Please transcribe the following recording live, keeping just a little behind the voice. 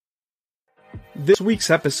This week's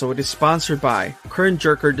episode is sponsored by Current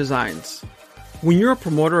Jerker Designs. When you're a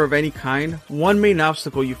promoter of any kind, one main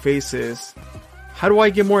obstacle you face is, how do I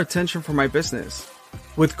get more attention for my business?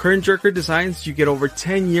 With Current Jerker Designs, you get over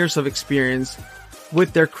 10 years of experience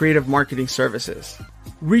with their creative marketing services.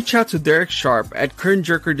 Reach out to Derek Sharp at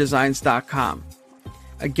currentjerkerdesigns.com.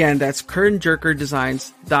 Again, that's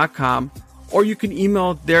currentjerkerdesigns.com, or you can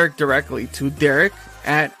email Derek directly to derek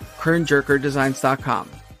at currentjerkerdesigns.com.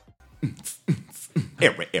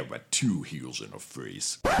 Error, 2 heels in a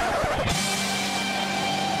face. I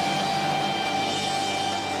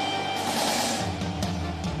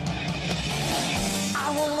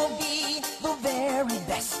wanna be the very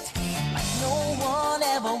best, like no one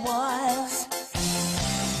ever was.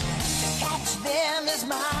 To catch them is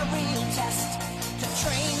my real test, to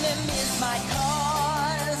train them is my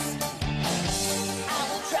cause. I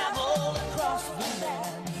will travel across the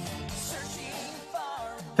land, searching for...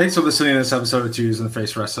 Thanks for listening to this episode of Two Heels in the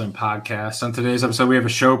Face Wrestling Podcast. On today's episode, we have a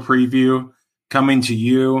show preview coming to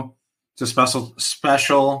you. It's a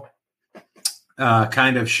special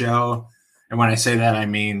kind of show. And when I say that, I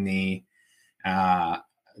mean the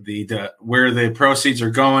where the proceeds are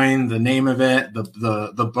going, the name of it,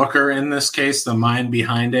 the booker in this case, the mind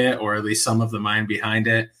behind it, or at least some of the mind behind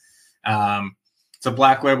it. It's a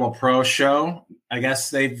Black Label Pro show. I guess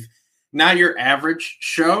they've not your average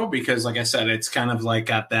show because, like I said, it's kind of like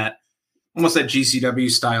got that almost that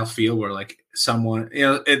GCW style feel where like someone,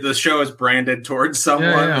 the show is branded towards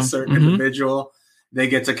someone, a certain individual. They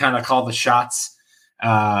get to kind of call the shots.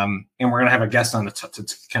 And we're going to have a guest on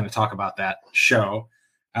to kind of talk about that show.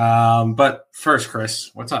 But first,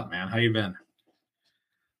 Chris, what's up, man? How you been?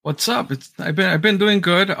 What's up? I've been doing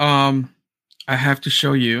good. I have to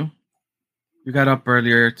show you. We got up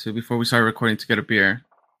earlier before we started recording to get a beer.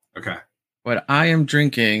 Okay. But I am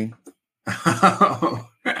drinking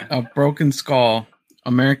a Broken Skull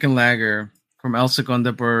American Lager from El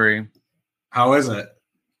Segundo Brewery. How is it?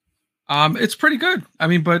 It's pretty good. I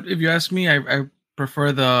mean, but if you ask me, I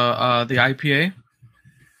prefer the IPA.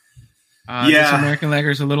 This American Lager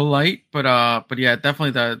is a little light, but yeah,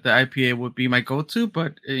 definitely the IPA would be my go-to.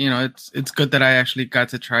 But it's good that I actually got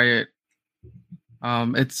to try it.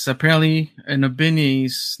 It's apparently in a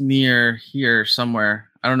Binny's near here somewhere.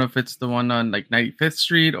 I don't know if it's the one on like 95th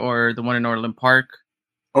Street or the one in Orland Park.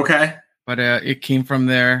 Okay, but it came from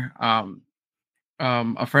there.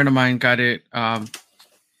 A friend of mine got it.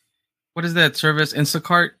 What is that service?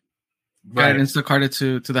 Instacart. Got it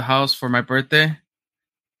Instacarted to the house for my birthday.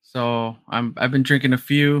 So I've been drinking a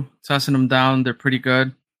few, tossing them down. They're pretty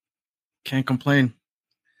good. Can't complain.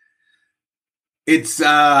 It's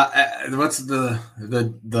what's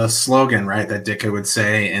the slogan, right? That Dicka would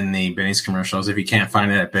say in the Benny's commercials. If you can't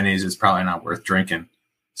find it at Benny's, it's probably not worth drinking.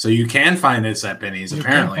 So you can find this at Benny's,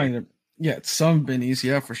 apparently. Yeah, it's some Benny's,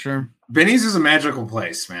 yeah, for sure. Benny's is a magical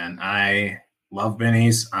place, man. I love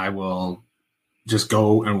Benny's. I will just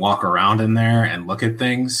go and walk around in there and look at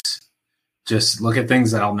things. Just look at things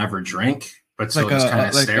that I'll never drink, but still just kind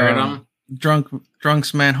of stare at them.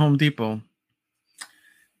 Drunks Man Home Depot.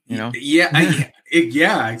 Yeah,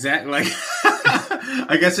 exactly. Like,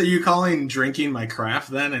 I guess are you calling drinking my craft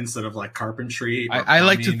then instead of like carpentry? I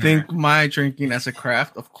like to think my drinking as a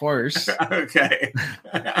craft, of course. Okay.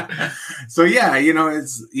 So yeah,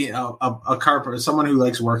 it's a carpenter, someone who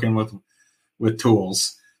likes working with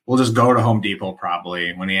tools. We'll just go to Home Depot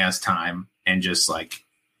probably when he has time and just like,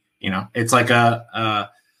 it's like I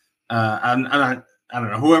don't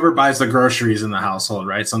know, whoever buys the groceries in the household,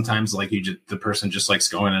 right? Sometimes like the person just likes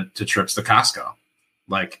going to trips to Costco.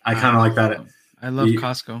 Like I kind of like that. I love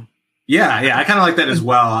Costco. Yeah. I kind of like that as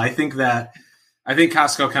well. I think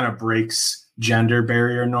Costco kind of breaks gender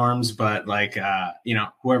barrier norms, but like,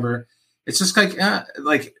 whoever, it's just like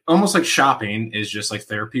almost like shopping is just like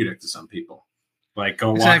therapeutic to some people. Like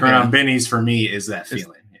go walk around Benny's for me is that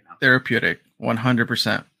feeling, Therapeutic,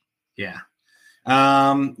 100%. Yeah.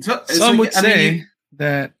 Some would say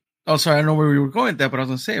that. Oh, sorry, I don't know where we were going with that, but I was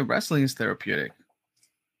going to say wrestling is therapeutic.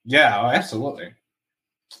 Yeah, absolutely.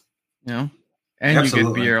 And absolutely. You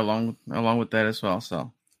get beer along with that as well.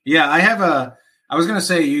 So yeah, I was going to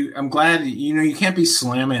say I'm glad you can't be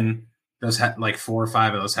slamming those like 4 or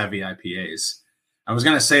 5 of those heavy IPAs. I was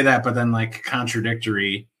going to say that, but then like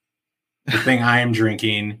contradictory. The thing I am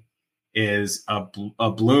drinking is a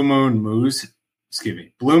Blue Moon Moon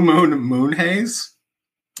Haze.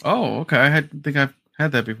 Oh, okay. I think I've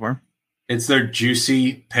had that before. It's their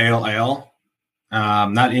juicy pale ale.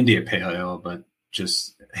 Not India pale ale, but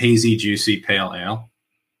just hazy, juicy pale ale.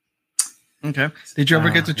 Okay. Did you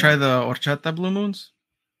ever get to try the horchata Blue Moons?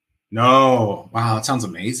 No. Wow, that sounds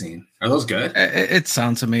amazing. Are those good? It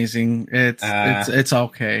sounds amazing. It's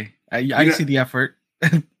okay. I see the effort.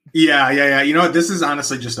 Yeah. You know what? This is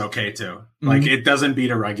honestly just okay too. Like it doesn't beat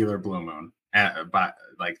a regular Blue Moon. But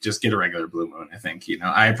like just get a regular Blue Moon. I think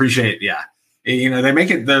I appreciate. Yeah, they make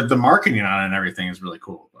it the marketing on it and everything is really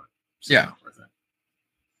cool. But yeah.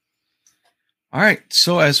 All right.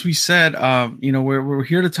 So as we said, we're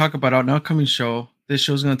here to talk about an upcoming show. This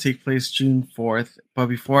show is going to take place June 4th. But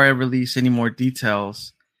before I release any more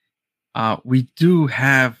details, we do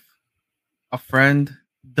have a friend,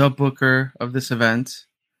 the booker of this event,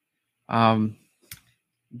 the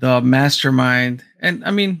mastermind. And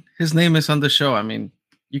I mean, his name is on the show. I mean,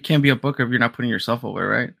 you can't be a booker if you're not putting yourself over,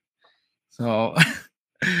 right? So, all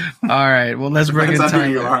right. Well, let's bring in Tyler.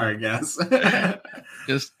 Who you are, I guess.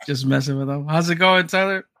 just messing with him. How's it going,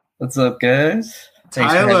 Tyler? What's up, guys?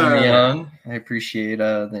 Thanks for having me on. I appreciate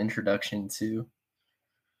the introduction too.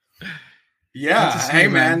 Yeah. Hey,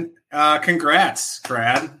 man. Congrats,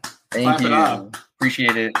 Brad. Thank you.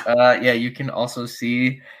 Appreciate it. Yeah, you can also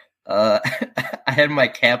see I had my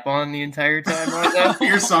cap on the entire time right now.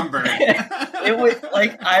 You're sunburned. It was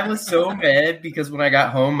like I was so mad because when I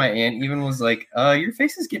got home, my aunt even was like, your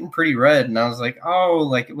face is getting pretty red. And I was like, oh,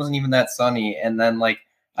 like it wasn't even that sunny. And then like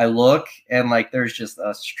I look and like there's just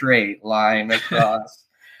a straight line across.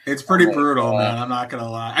 It's pretty brutal, man. I'm not gonna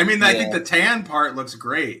lie. I mean, I think the tan part looks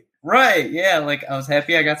great. Right. Yeah. Like I was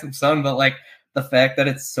happy I got some sun, but like the fact that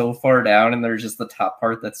it's so far down and there's just the top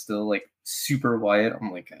part that's still like super white,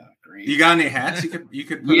 I'm like, oh, great. You got any hats you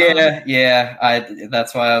could put on? Yeah.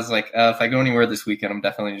 That's why I was like, if I go anywhere this weekend, I'm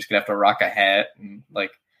definitely just gonna have to rock a hat. And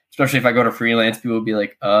like, especially if I go to freelance, people will be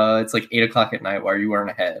like, it's like 8:00 at night. Why are you wearing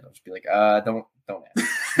a hat? I'll just be like, don't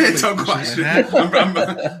ask. Don't question.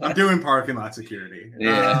 I'm doing parking lot security.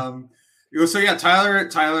 Yeah. So yeah,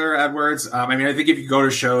 Tyler Edwards. I mean, I think if you go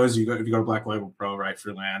to shows, if you go to Black Label Pro, right,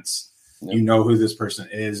 freelance, you know who this person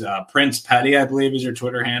is. Prince Petty, I believe, is your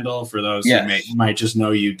Twitter handle for those who might just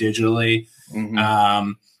know you digitally.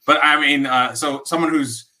 Mm-hmm. But I mean, so someone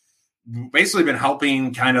who's basically been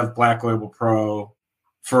helping kind of Black Label Pro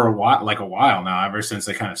for a while now, ever since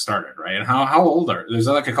they kind of started, right? And how old is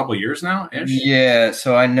that? Like a couple of years now? Yeah.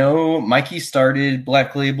 So I know Mikey started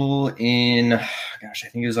Black Label in, I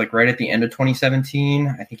think it was like right at the end of 2017.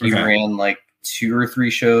 I think he ran like 2 or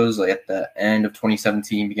 3 shows like at the end of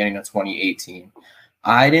 2017, beginning of 2018.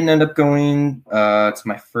 I didn't end up going to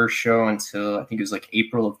my first show until I think it was like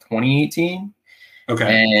April of 2018.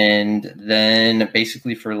 Okay. And then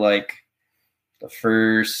basically for like the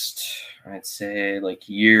first, I'd say like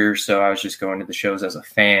year or so, I was just going to the shows as a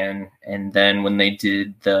fan. And then when they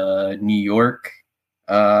did the New York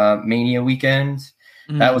Mania weekend,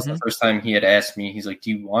 that was the first time he had asked me. He's like,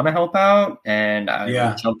 do you want to help out? And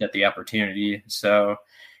I jumped at the opportunity. So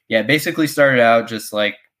yeah, basically started out just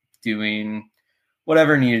like doing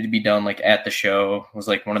whatever needed to be done, like at the show. Was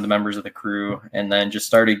like one of the members of the crew, and then just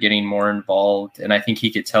started getting more involved. And I think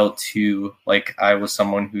he could tell too, like I was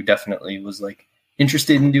someone who definitely was like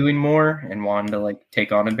interested in doing more and wanted to like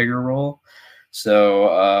take on a bigger role. So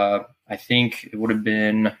I think it would have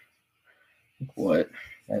been that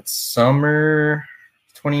summer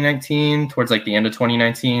 2019, towards like the end of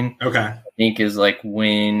 2019. Okay. I think is like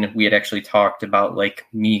when we had actually talked about like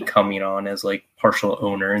me coming on as like partial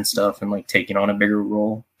owner and stuff and like taking on a bigger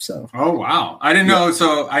role. So. Oh, wow. I didn't know.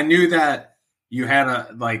 So I knew that you had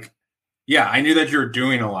I knew that you were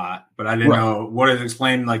doing a lot, but I didn't know what is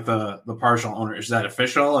explained like the partial owner. Is that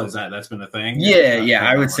official? That's been a thing? Yeah.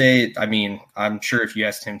 I would say, I mean, I'm sure if you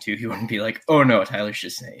asked him to, he wouldn't be like, oh no, Tyler's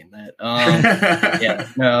just saying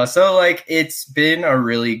that. No. So like, it's been a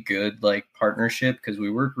really good like partnership because we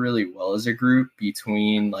work really well as a group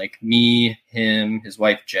between like me, him, his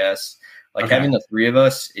wife, Jess, like having the 3 of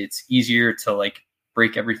us, it's easier to like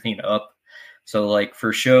break everything up. So like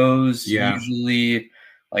for shows, usually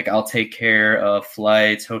like I'll take care of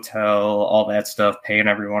flights, hotel, all that stuff, paying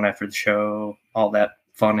everyone after the show, all that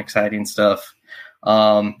fun, exciting stuff.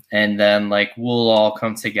 And then like we'll all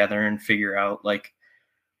come together and figure out like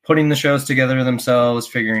putting the shows together themselves,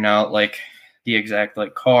 figuring out like the exact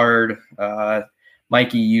like card.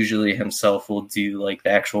 Mikey usually himself will do like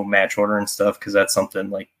the actual match order and stuff because that's something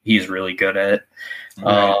like he's really good at.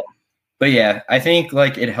 Right. But yeah, I think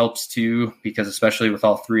like it helps too because especially with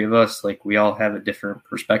all 3 of us, like we all have a different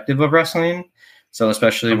perspective of wrestling. So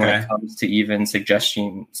especially when it comes to even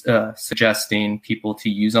suggesting people to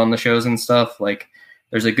use on the shows and stuff, like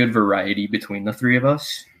there's a good variety between the 3 of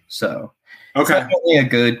us. So it's definitely a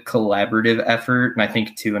good collaborative effort. And I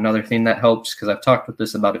think too, another thing that helps, because I've talked with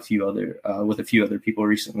this about a few other people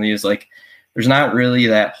recently, is like there's not really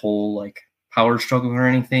that whole like power struggle or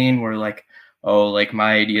anything where like oh, like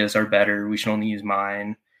my ideas are better, we should only use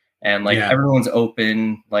mine. And like everyone's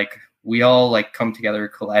open, like we all like come together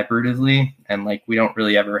collaboratively, and like we don't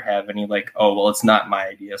really ever have any like, oh, well, it's not my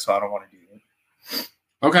idea, so I don't want to do it.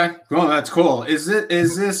 Okay, well, that's cool. Is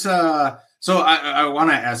this so I want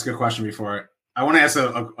to ask a question before I want to ask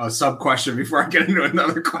a sub question before I get into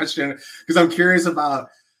another question, because I'm curious about,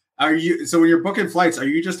 when you're booking flights, are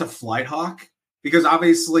you just a flight hawk? Because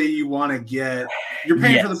obviously you want to you're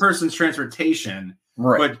paying for the person's transportation,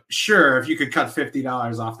 right? But sure, if you could cut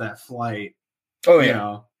 $50 off that flight,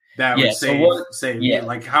 that would save me.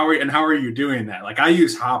 Like how are you doing that? Like I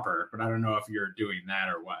use Hopper, but I don't know if you're doing that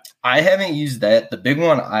or what. I haven't used that. The big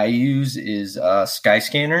one I use is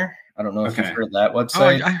Skyscanner. I don't know if you've heard that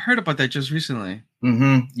website. Oh, I heard about that just recently.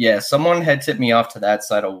 Mm-hmm. Yeah, someone had tipped me off to that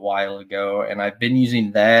site a while ago, and I've been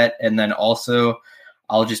using that. And then also,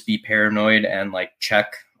 I'll just be paranoid and like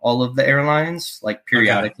check all of the airlines like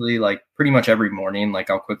periodically, like pretty much every morning. Like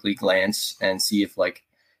I'll quickly glance and see if like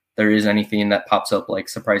there is anything that pops up like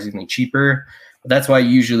surprisingly cheaper. But that's why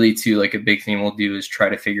usually too, like a big thing we'll do is try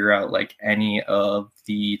to figure out like any of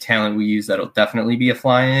the talent we use that'll definitely be a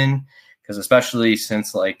fly-in, because especially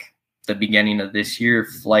since like the beginning of this year,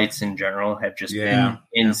 flights in general have just been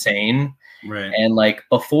insane. Right. And like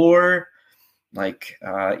before, like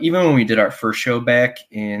even when we did our first show back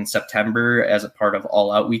in September as a part of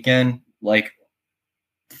All Out Weekend, like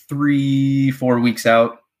 3-4 weeks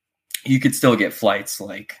out, you could still get flights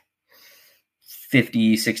like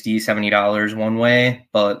 $50, $60, $70 one way.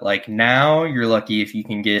 But like now you're lucky if you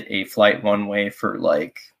can get a flight one way for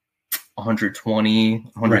like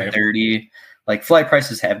 $120, $130. Right. Like flight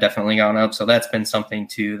prices have definitely gone up. So that's been something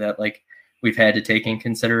too that like we've had to take in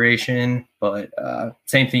consideration. But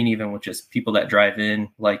same thing even with just people that drive in,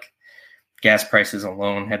 like gas prices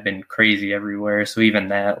alone have been crazy everywhere. So even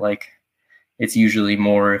that, like it's usually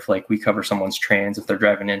more if like we cover someone's trans if they're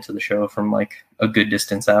driving into the show from like a good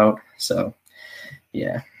distance out. So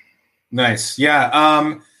yeah. Nice.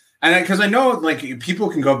 Yeah. And because I know like people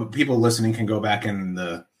listening can go back in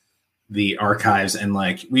the archives, and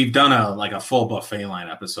like we've done a full buffet line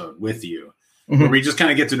episode with you, where we just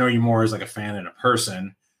kind of get to know you more as like a fan and a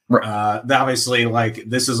person. Right. Obviously, like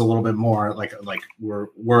this is a little bit more like we're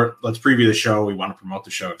let's preview the show. We want to promote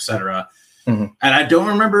the show, etc. And I don't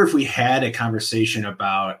remember if we had a conversation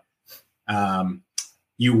about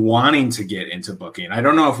you wanting to get into booking. I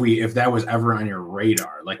don't know if that was ever on your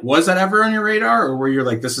radar. Like, was that ever on your radar, or were you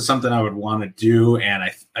like, this is something I would want to do, and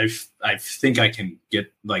I think I can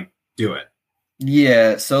do it?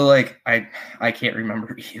 Yeah, so like I can't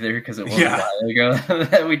remember either because it was a while ago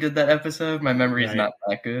that we did that episode. My memory is not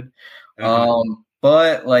that good.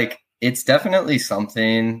 But like it's definitely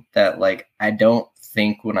something that like I don't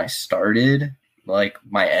think when I started like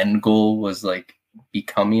my end goal was like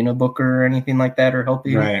becoming a booker or anything like that or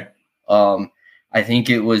helping. Right. I think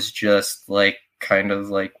it was just like kind of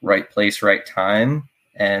like right place, right time.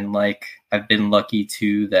 And like I've been lucky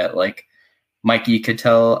too that like Mikey could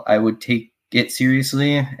tell I would take it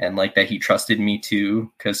seriously, and like that he trusted me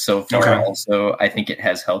too, because so far also I think it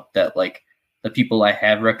has helped that like the people I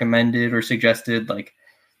have recommended or suggested, like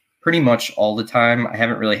pretty much all the time, I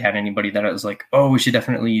haven't really had anybody that I was like, oh, we should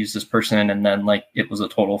definitely use this person, and then like it was a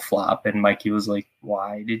total flop and Mikey was like,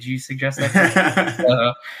 why did you suggest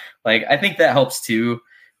that? Like I think that helps too.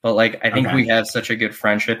 But like I think we have such a good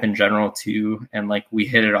friendship in general too, and like we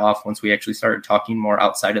hit it off once we actually started talking more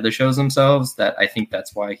outside of the shows themselves, that I think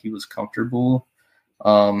that's why he was comfortable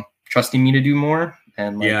trusting me to do more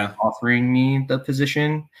and like offering me the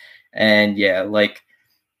position. And yeah, like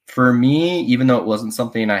for me, even though it wasn't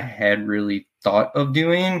something I had really thought of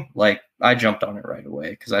doing, like I jumped on it right away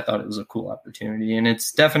because I thought it was a cool opportunity. And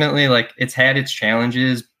it's definitely like it's had its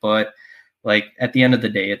challenges, but like at the end of the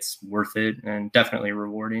day, it's worth it and definitely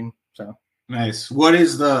rewarding. So nice.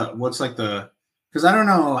 Because I don't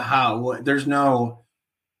know there's no,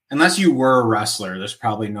 unless you were a wrestler, there's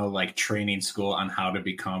probably no like training school on how to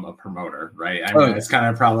become a promoter, right? I mean, it's kind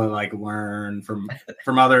of probably like learn from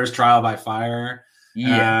others, trial by fire.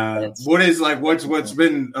 Yeah. What's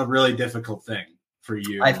been a really difficult thing for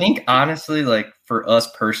you? I think honestly, like for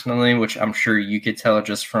us personally, which I'm sure you could tell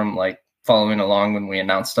just from like following along when we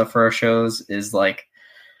announce stuff for our shows, is like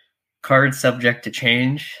cards subject to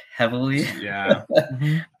change heavily. Yeah.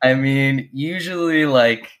 I mean, usually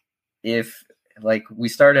like if like we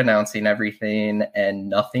start announcing everything and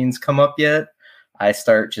nothing's come up yet, I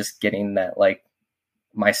start just getting that like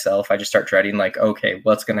myself, I just start dreading like, okay,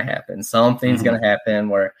 what's going to happen? Something's going to happen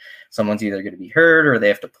where someone's either going to be hurt or they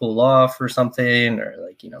have to pull off or something, or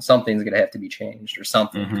like, you know, something's going to have to be changed or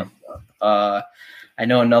something comes up. I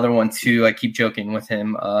know another one too. I keep joking with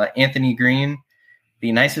him. Anthony Green,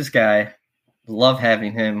 the nicest guy. Love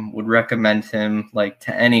having him. Would recommend him like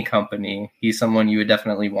to any company. He's someone you would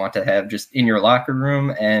definitely want to have just in your locker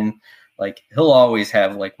room, and like he'll always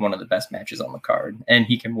have like one of the best matches on the card, and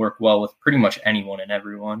he can work well with pretty much anyone and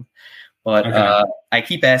everyone. But I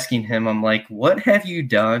keep asking him, I'm like, what have you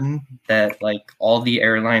done that like all the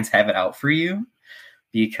airlines have it out for you?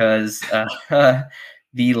 Because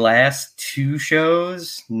the last 2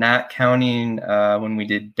 shows, not counting when we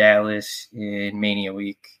did Dallas in Mania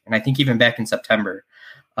Week, and I think even back in September,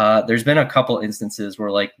 there's been a couple instances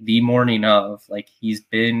where like the morning of, like he's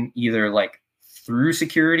been either like through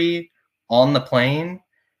security on the plane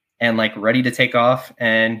and like ready to take off,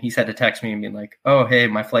 and he's had to text me and be like, "Oh, hey,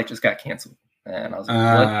 my flight just got canceled." And I was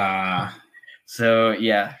like, "What?" So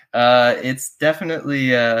yeah, it's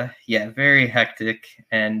definitely very hectic.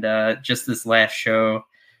 And just this last show,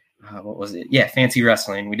 what was it? Yeah, Fancy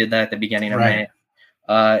Wrestling. We did that at the beginning of May.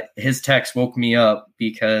 His text woke me up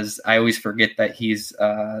because I always forget that he's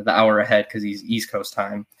the hour ahead because he's East Coast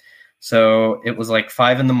time. So it was like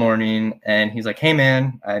 5 a.m, and he's like, "Hey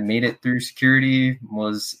man, I made it through security,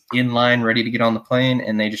 was in line, ready to get on the plane,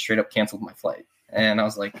 and they just straight up canceled my flight." And I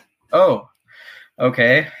was like, "Oh,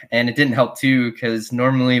 okay." And it didn't help too, because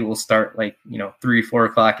normally we'll start like, 3-4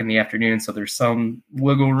 o'clock in the afternoon. So there's some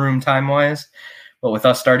wiggle room time wise, but with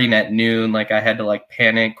us starting at noon, like I had to like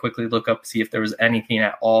panic, quickly look up, see if there was anything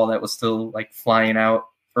at all that was still like flying out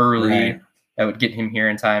early that would get him here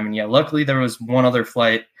in time. And yeah, luckily there was one other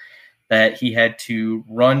flight that he had to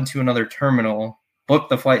run to another terminal, book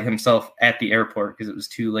the flight himself at the airport because it was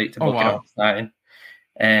too late to book it outside.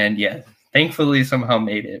 And yeah, thankfully somehow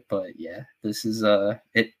made it. But yeah, this is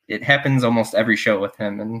it happens almost every show with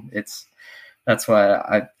him, and that's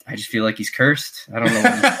why I just feel like he's cursed. I don't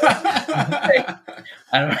know.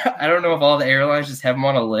 I don't know if all the airlines just have him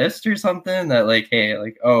on a list or something that like, hey,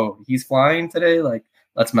 like, oh, he's flying today, like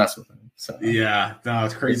let's mess with him. So yeah, no,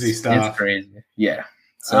 it's crazy stuff. It's crazy. Yeah.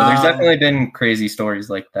 So there's definitely been crazy stories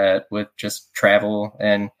like that with just travel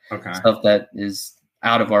and stuff that is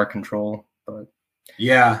out of our control. But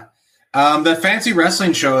yeah, the Fancy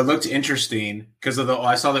Wrestling show, it looked interesting because of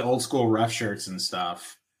I saw the old school ref shirts and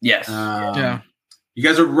stuff. Yes. You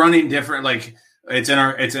guys are running different. Like it's in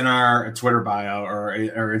our Twitter bio or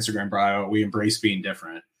our Instagram bio. We embrace being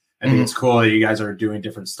different. I think it's cool that you guys are doing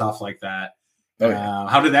different stuff like that.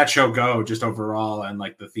 How did that show go just overall and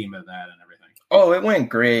like the theme of that and everything? Oh, it went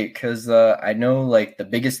great because I know like the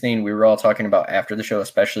biggest thing we were all talking about after the show,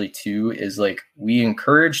 especially too, is like we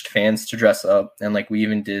encouraged fans to dress up, and like we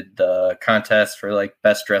even did the contest for like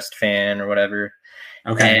best dressed fan or whatever.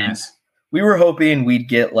 Okay, and nice. We were hoping we'd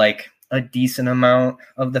get like a decent amount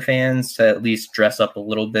of the fans to at least dress up a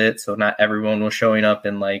little bit, so not everyone was showing up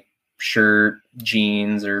in like shirt,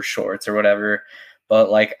 jeans, or shorts or whatever. But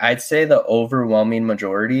like I'd say the overwhelming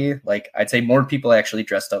majority, like I'd say more people actually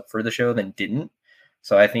dressed up for the show than didn't.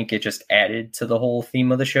 So I think it just added to the whole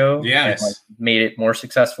theme of the show. Yeah, and like made it more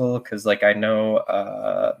successful because like I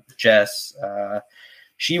know Jess,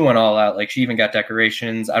 she went all out. Like she even got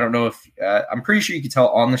decorations. I don't know if I'm pretty sure you could tell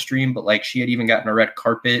on the stream, but like she had even gotten a red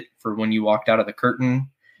carpet for when you walked out of the curtain.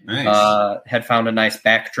 Nice. Had found a nice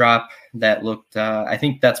backdrop that looked. I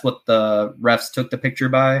think that's what the refs took the picture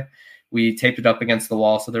by. We taped it up against the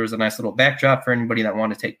wall, so there was a nice little backdrop for anybody that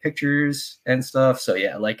wanted to take pictures and stuff. So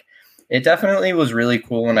yeah, like it definitely was really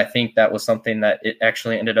cool, and I think that was something that it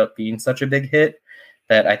actually ended up being such a big hit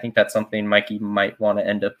that I think that's something Mikey might want to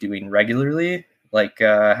end up doing regularly, like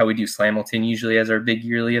how we do Slamilton usually as our big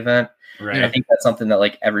yearly event. Right. I think that's something that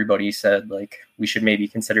like everybody said like we should maybe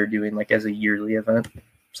consider doing like as a yearly event.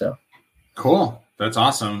 So cool, that's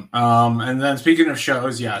awesome. And then speaking of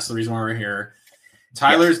shows, yes, the reason why we're here.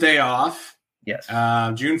 Tyler's Day Off. Yes.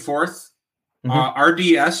 June 4th.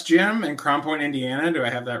 RDS Gym in Crown Point, Indiana. Do I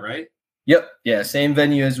have that right? Yep. Yeah. Same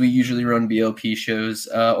venue as we usually run BOP shows.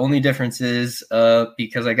 Only difference is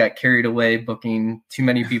because I got carried away booking too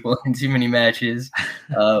many people in too many matches.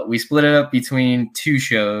 We split it up between 2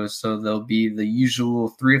 shows. So there'll be the usual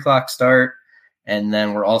 3 o'clock start. And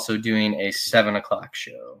then we're also doing a 7 o'clock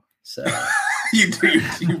show. So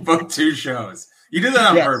you booked 2 shows. You did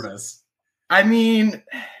that on purpose. I mean,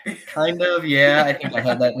 kind of, yeah. I think I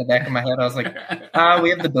had that in the back of my head. I was like, we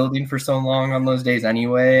have the building for so long on those days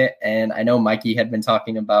anyway. And I know Mikey had been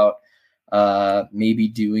talking about maybe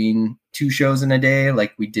doing 2 shows in a day,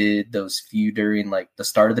 like we did those few during like the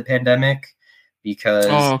start of the pandemic. Because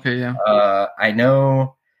I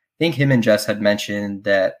think him and Jess had mentioned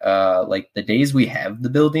that like the days we have the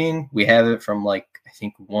building, we have it from like I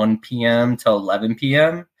think 1 p.m. to 11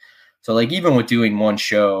 p.m. So like even with doing one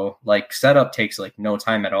show, like setup takes like no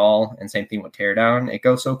time at all. And same thing with teardown. It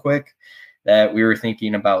goes so quick that we were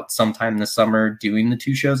thinking about sometime this summer doing the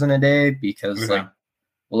 2 shows in a day because like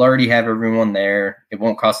we'll already have everyone there. It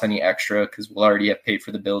won't cost any extra because we'll already have paid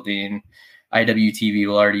for the building. IWTV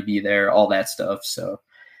will already be there, all that stuff. So it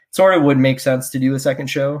sort of would make sense to do a second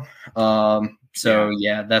show.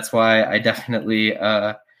 Yeah, that's why I definitely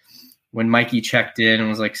when Mikey checked in and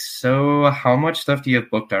was like, so how much stuff do you have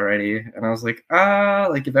booked already? And I was like,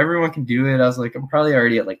 like if everyone can do it, I was like, I'm probably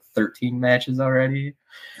already at like 13 matches already.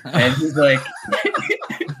 And he's like,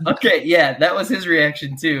 okay, yeah, that was his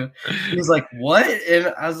reaction too. He was like, what?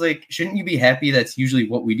 And I was like, shouldn't you be happy? That's usually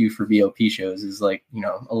what we do for BOP shows is like,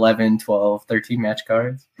 11, 12, 13 match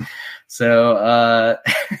cards. So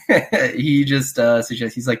he just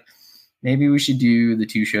suggests, he's like, maybe we should do the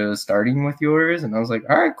 2 shows starting with yours. And I was like,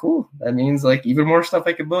 all right, cool. That means like even more stuff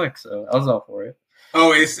I could book. So I was all for it.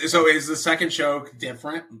 Oh, is the second show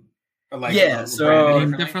different? Like, yeah. So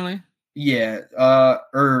differently? Yeah.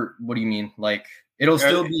 Or what do you mean? Like it'll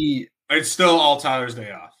still be. It's still all Tyler's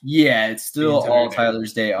Day off. Yeah, it's still all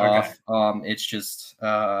Tyler's Day off. It's just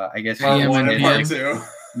I guess one and part 2.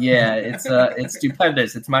 Yeah, it's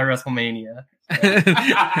stupendous. It's my WrestleMania.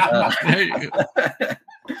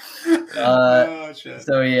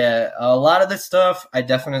 So yeah, a lot of this stuff I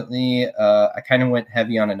definitely I kind of went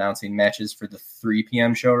heavy on announcing matches for the 3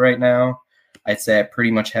 p.m. show right now. I'd say I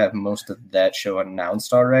pretty much have most of that show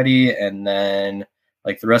announced already, and then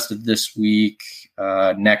like the rest of this week,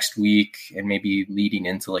 next week, and maybe leading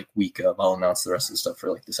into like week of, I'll announce the rest of the stuff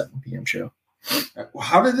for like the 7 p.m. show.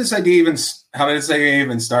 How did this idea even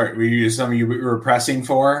start? Were you something you were pressing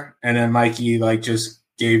for, and then Mikey like just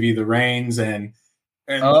gave you the reins and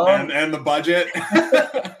the budget?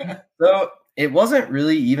 So it wasn't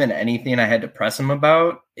really even anything I had to press him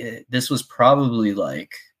about. This was probably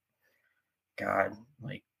like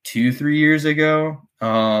 2-3 years ago.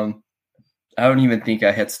 I don't even think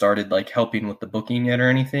I had started like helping with the booking yet or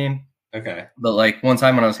anything. Okay. But like one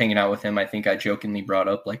time when I was hanging out with him, I think I jokingly brought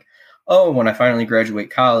up like, oh, when I finally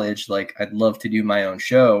graduate college, like I'd love to do my own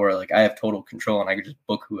show where like I have total control and I could just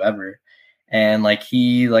book whoever. And like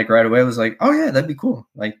he like right away was like, oh yeah, that'd be cool.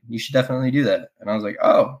 Like you should definitely do that. And I was like,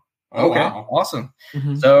 oh okay, wow. Awesome.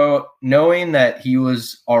 Mm-hmm. So knowing that he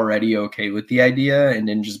was already okay with the idea and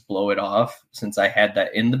didn't just blow it off, since I had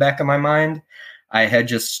that in the back of my mind, I had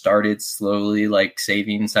just started slowly like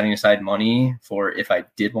setting aside money for if I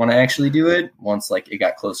did want to actually do it once like it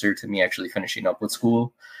got closer to me actually finishing up with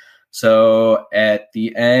school. So at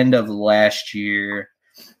the end of last year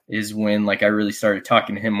is when like I really started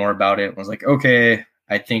talking to him more about it and was like, okay,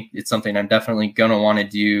 I think it's something I'm definitely going to want to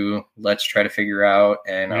do. Let's try to figure out.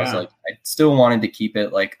 And I was like, I still wanted to keep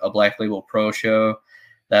it like a Black Label Pro show.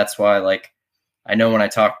 That's why like, I know when I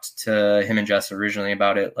talked to him and Jess originally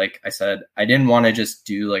about it, like I said, I didn't want to just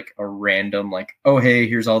do like a random, like, oh, hey,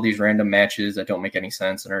 here's all these random matches that don't make any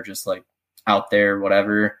sense and are just like out there,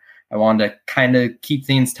 whatever. I wanted to kind of keep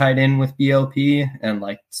things tied in with BLP and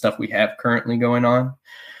like stuff we have currently going on.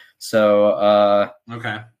 So,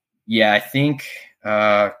 okay. Yeah, I think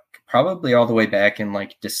probably all the way back in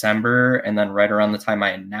like December, and then right around the time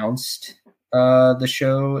I announced the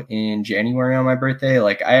show in January on my birthday,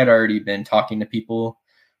 like I had already been talking to people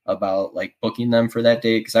about like booking them for that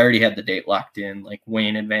date because I already had the date locked in like way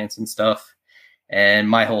in advance and stuff. And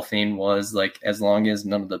my whole thing was like, as long as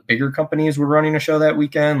none of the bigger companies were running a show that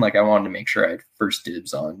weekend, like I wanted to make sure I had first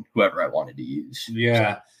dibs on whoever I wanted to use.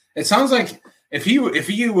 Yeah. It sounds like if he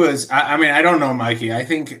was, I mean, I don't know Mikey. I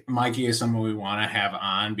think Mikey is someone we want to have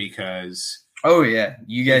on because. Oh yeah.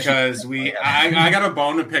 You guys. Because I got a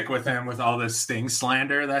bone to pick with him with all this Sting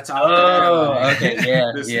slander that's out there. Oh, okay.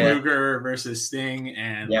 Yeah. This Luger versus Sting.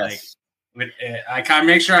 And like, I can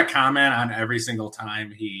make sure I comment on every single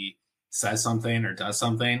time he says something or does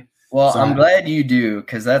something. Well, so, I'm glad you do,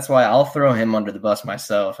 because that's why I'll throw him under the bus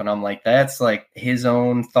myself. And I'm like, that's like his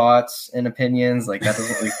own thoughts and opinions. Like that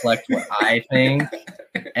doesn't reflect what I think.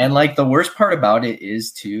 And like the worst part about it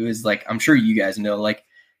is like, I'm sure you guys know, like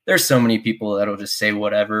there's so many people that'll just say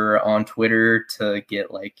whatever on Twitter to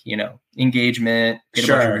get like, engagement, get a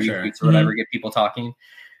bunch of retweets or whatever, get people talking.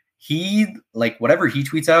 He like whatever he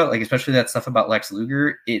tweets out, like especially that stuff about Lex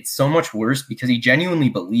Luger, it's so much worse because he genuinely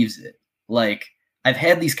believes it. Like I've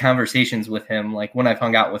had these conversations with him, like when I've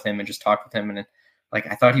hung out with him and just talked with him, and like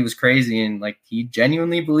I thought he was crazy, and like he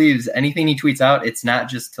genuinely believes anything he tweets out. It's not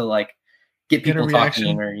just to like get people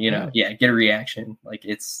talking or get a reaction. Like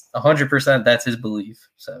it's 100% that's his belief.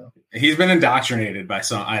 So he's been indoctrinated by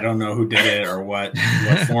some, I don't know who did it or what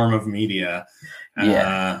form of media,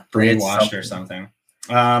 brainwashed or something.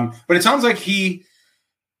 But it sounds like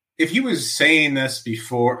if he was saying this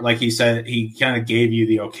before, like he said, he kind of gave you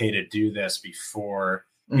the okay to do this before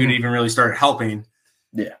you'd even really started helping.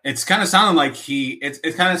 Yeah, it's kind of sounding like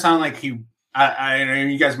I know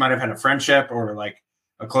you guys might have had a friendship or like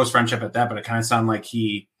a close friendship at that, but it kind of sounded like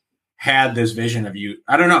he had this vision of you.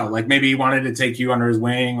 I don't know, like maybe he wanted to take you under his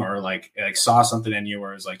wing, or like saw something in you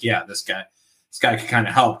where it was like, yeah, this guy could kind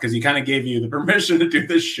of help, because he kind of gave you the permission to do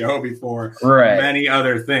this show before many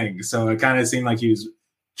other things. So it kind of seemed like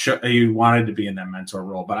he wanted to be in that mentor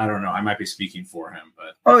role, but I don't know. I might be speaking for him,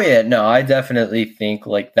 but oh yeah, no, I definitely think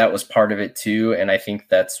like that was part of it too, and I think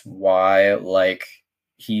that's why like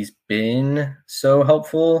he's been so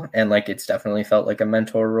helpful, and like it's definitely felt like a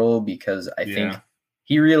mentor role, because I think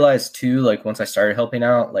he realized too, like once I started helping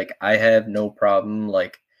out, like I have no problem,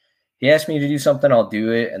 like he asked me to do something, I'll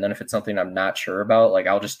do it. And then if it's something I'm not sure about, like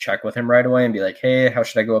I'll just check with him right away and be like, hey, how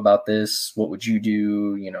should I go about this? What would you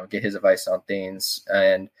do? You know, get his advice on things.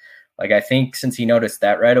 And like, I think since he noticed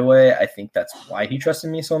that right away, I think that's why he trusted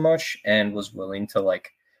me so much and was willing to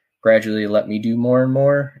like gradually let me do more and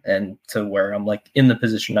more, and to where I'm like in the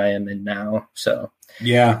position I am in now. So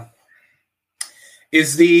yeah.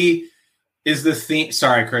 Is the theme,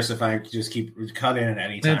 sorry, Chris, if I just keep cut in at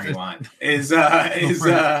any time you want, is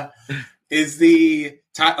the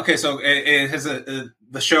okay, so it has the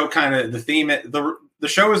show kind of, the theme, the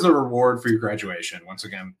show is the reward for your graduation once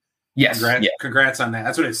again. Yes. Congrats on that.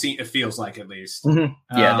 That's what it feels like, at least.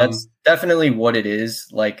 Yeah, that's definitely what it is.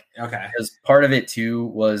 Like, okay, because part of it too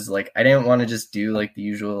was like I didn't want to just do like the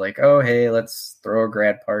usual like, oh hey, let's throw a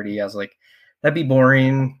grad party. I was like, that'd be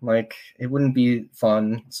boring. Like it wouldn't be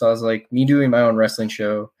fun. So I was like, me doing my own wrestling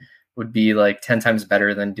show would be like 10 times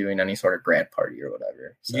better than doing any sort of grad party or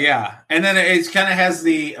whatever. So. Yeah. And then it kind of has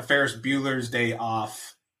the Ferris Bueller's Day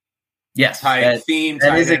Off type theme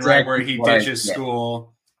tied in, right, where he ditches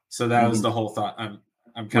school. So that was the whole thought. I'm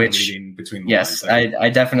kind of reading between the lines. Yes, I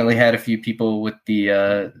definitely had a few people with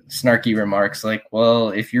the snarky remarks like, well,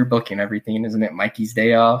 if you're booking everything, isn't it Mikey's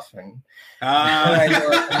day off? And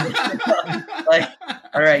like,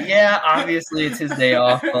 all right, yeah, obviously it's his day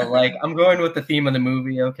off, but like I'm going with the theme of the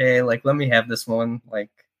movie, okay? Like let me have this one. Like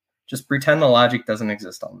just pretend the logic doesn't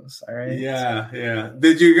exist on this, all right? Yeah.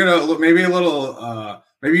 Did you gonna maybe a little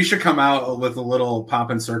maybe you should come out with a little pomp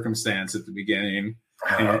and circumstance at the beginning.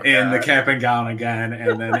 In the cap and gown again,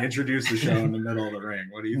 and then introduce the show in the middle of the ring.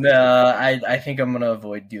 What do you think? No, I think I'm going to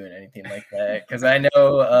avoid doing anything like that, because I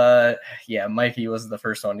know, Mikey was the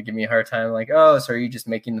first one to give me a hard time. Like, oh, so are you just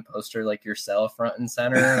making the poster like yourself front and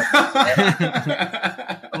center?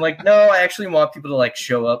 I'm like, no, I actually want people to like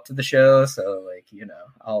show up to the show. So like, you know,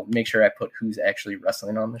 I'll make sure I put who's actually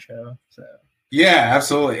wrestling on the show. So. Yeah,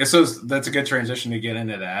 absolutely. So that's a good transition to get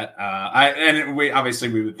into that. We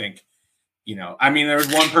would think, you know, I mean, there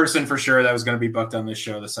was one person for sure that was going to be booked on this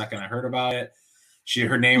show the second I heard about it.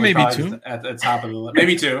 Her name was probably at the top of the list.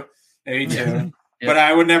 Maybe two. Yeah. But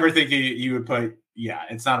I would never think you would put,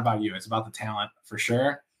 it's not about you. It's about the talent for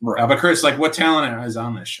sure. Right. But Chris, like what talent is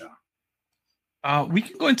on this show? We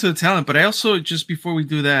can go into the talent, but I also, just before we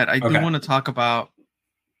do that, I do want to talk about,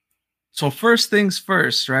 so first things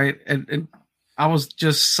first, right? And I was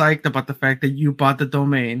just psyched about the fact that you bought the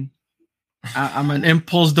domain. I'm an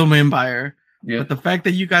impulse domain buyer, but the fact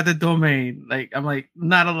that you got the domain, like I'm like,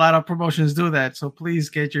 not a lot of promotions do that. So please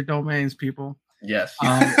get your domains, people. Yes.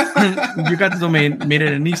 You got the domain, made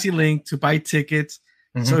it an easy link to buy tickets.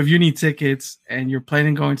 So if you need tickets and you're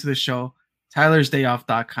planning going to the show,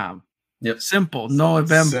 tylersdayoff.com. Yep. Simple. No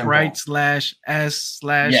Eventbrite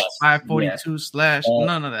 /S/542/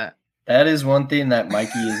 none of that. That is one thing that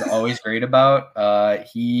Mikey is always great about.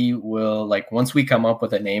 He will, like, once we come up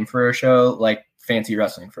with a name for a show, like Fancy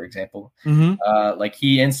Wrestling, for example, like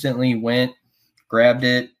he instantly went, grabbed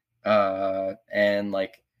it, and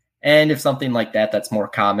if something like that's more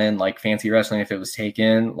common, like Fancy Wrestling, if it was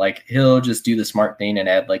taken, like he'll just do the smart thing and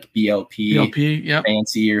add like BLP,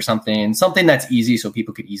 Fancy or something that's easy so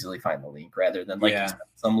people could easily find the link rather than like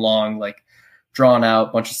some long, like drawn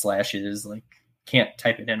out bunch of slashes, like. Can't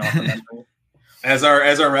type it in off the memory. As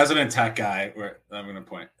our resident tech guy, I'm going to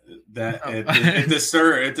point that it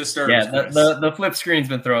disturbs. Yeah, the flip screen's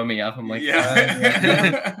been throwing me off. I'm like,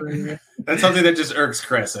 that's something that just irks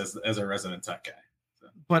Chris as a resident tech guy. So.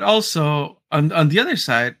 But also on the other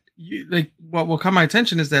side, what will come my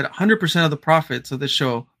attention is that 100% of the profits of the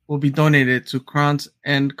show will be donated to Crohn's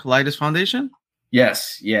and Colitis Foundation.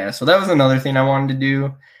 Yes, yeah. So that was another thing I wanted to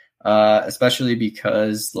do, especially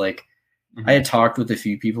because like. I had talked with a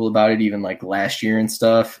few people about it even like last year and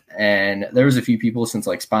stuff. And there was a few people, since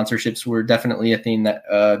like sponsorships were definitely a thing that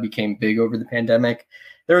became big over the pandemic.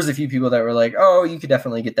 there was a few people that were like, oh, you could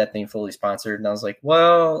definitely get that thing fully sponsored. And I was like,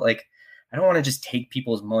 well, like, I don't want to just take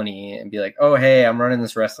people's money and be like, oh, hey, I'm running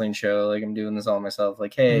this wrestling show. Like, I'm doing this all myself.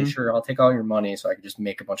 Like, hey, sure, I'll take all your money so I could just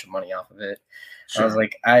make a bunch of money off of it. Sure. I was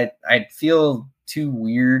like, I'd feel too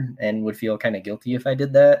weird and would feel kind of guilty if I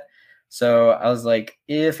did that. So I was like,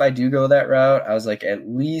 if I do go that route, I was like, at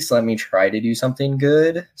least let me try to do something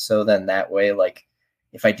good. So then that way, like,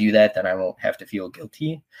 if I do that, then I won't have to feel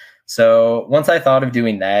guilty. So once I thought of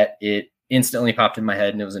doing that, it instantly popped in my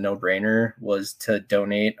head, and it was a no-brainer, was to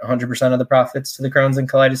donate 100% of the profits to the Crohn's and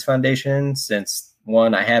Colitis Foundation. Since,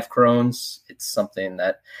 one, I have Crohn's, it's something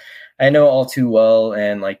that I know all too well,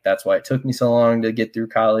 and like that's why it took me so long to get through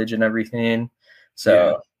college and everything.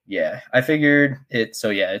 So yeah I figured it. So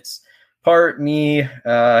yeah, it's part me,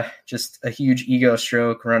 just a huge ego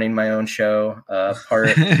stroke running my own show,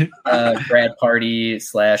 part grad party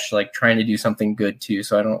 / like trying to do something good too,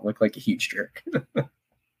 so I don't look like a huge jerk.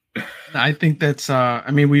 I think that's I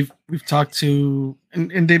mean, we've talked to,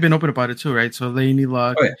 and they've been open about it too, right? So Lainey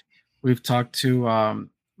Luck, we've talked to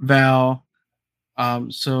Val,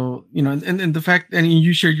 so you know, and the fact, and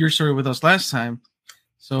you shared your story with us last time,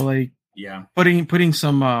 so like putting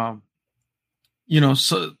some you know,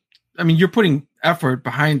 so I mean, you're putting effort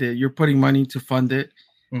behind it, you're putting money to fund it,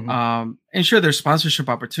 and sure, there's sponsorship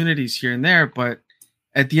opportunities here and there, but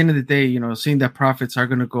at the end of the day, you know, seeing that profits are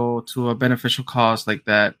going to go to a beneficial cause like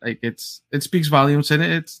that, like it speaks volumes, and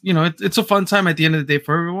it's, you know, it's a fun time at the end of the day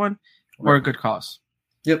for everyone, or a good cause.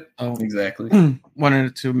 Yep, exactly.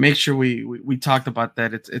 Wanted to make sure we talked about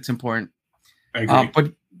that. It's important. I agree.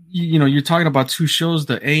 But you know, you're talking about 2 shows: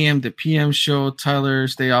 the AM, the PM show,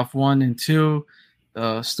 Tyler's Day Off 1 and 2,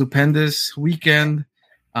 the Stupendous Weekend.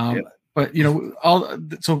 But you know,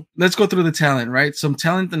 so let's go through the talent, right? Some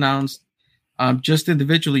talent announced. Just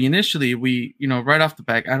individually, initially, we, you know, right off the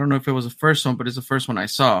back, I don't know if it was the first one, but it's the first one I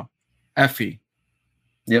saw, Effie.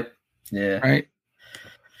 Yep. Yeah. Right.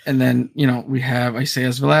 And then, you know, we have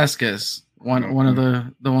Isaias Velasquez, one of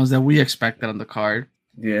the ones that we expected on the card.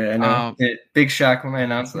 Yeah, I know. Big shock when I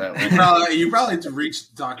announced that one. You probably had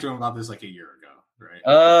to talk to him about this like a year ago,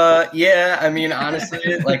 right? Yeah. I mean,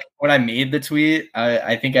 honestly, like when I made the tweet,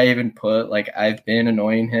 I think I even put like, I've been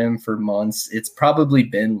annoying him for months. It's probably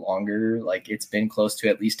been longer. Like it's been close to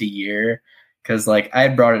at least a year. Cause like I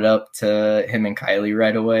had brought it up to him and Kylie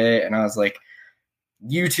right away. And I was like,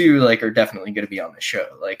 you two like are definitely going to be on the show.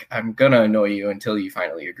 Like I'm going to annoy you until you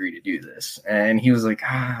finally agree to do this. And he was like,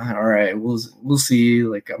 all right, we'll see.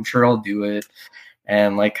 Like, I'm sure I'll do it.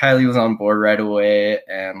 And like Kylie was on board right away,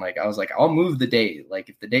 and like I was like, I'll move the date. Like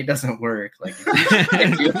if the date doesn't work, like if you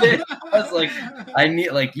can't do it, I was like, I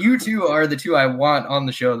need, like, you two are the 2 I want on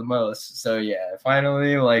the show the most. So yeah,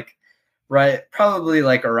 finally, like probably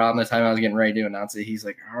like around the time I was getting ready to announce it, he's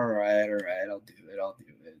like, all right, I'll do it.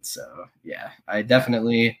 So yeah, I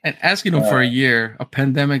definitely, and asking him for a year, a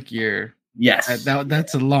pandemic year. Yes,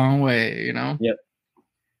 that's a long way, you know.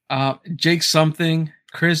 Yep. Jake something,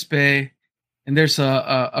 Chris Bay. And there's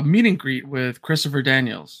a meet and greet with Christopher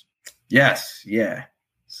Daniels. Yes, yeah.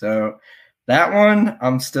 So that one,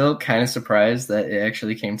 I'm still kind of surprised that it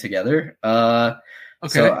actually came together. Okay.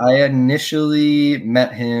 So I initially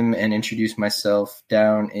met him and introduced myself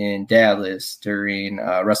down in Dallas during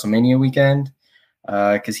WrestleMania weekend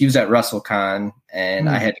because he was at WrestleCon, and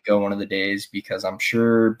I had to go one of the days because I'm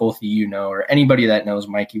sure both of you know, or anybody that knows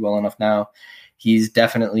Mikey well enough now, he's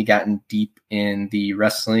definitely gotten deep in the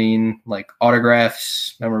wrestling, like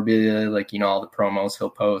autographs, memorabilia, like, you know, all the promos he'll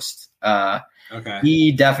post.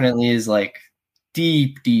 He definitely is like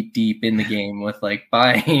deep in the game with like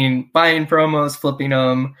buying promos, flipping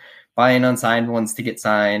them, buying unsigned ones to get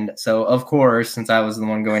signed. So of course, since I was the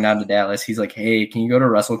one going down to Dallas, he's like, hey, can you go to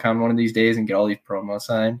WrestleCon one of these days and get all these promos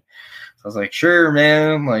signed? So I was like, sure,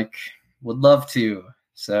 man, like would love to.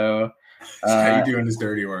 So how you doing his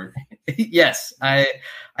dirty work? Yes, I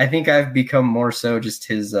think I've become more so just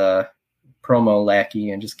his promo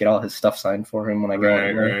lackey and just get all his stuff signed for him when I go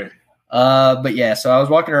anywhere. Right. But yeah, so I was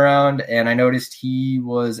walking around and I noticed he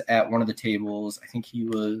was at one of the tables. I think he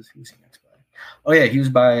was next by. Oh yeah, he was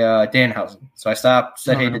by Danhausen. So I stopped,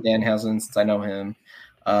 said hey to Danhausen since I know him.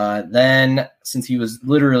 Then since he was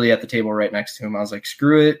literally at the table right next to him, I was like,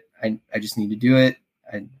 screw it, I just need to do it.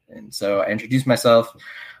 And so I introduced myself.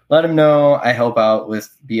 Let him know I help out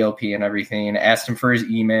with BLP and everything. Asked him for his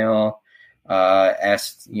email.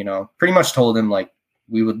 Pretty much told him like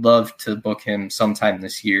we would love to book him sometime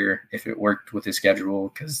this year if it worked with his schedule.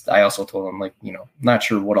 Because I also told him like, you know, not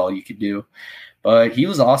sure what all you could do, but he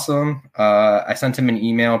was awesome. I sent him an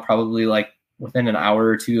email probably like within an hour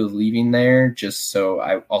or 2 of leaving there, just so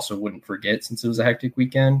I also wouldn't forget since it was a hectic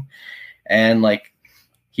weekend. And like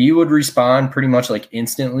he would respond pretty much like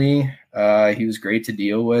instantly. He was great to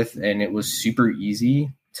deal with, and it was super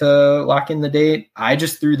easy to lock in the date. I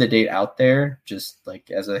just threw the date out there just like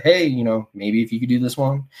as a, hey, maybe if you could do this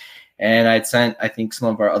one. And I'd sent, I think, some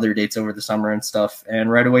of our other dates over the summer and stuff. And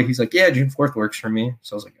right away he's like, yeah, June 4th works for me.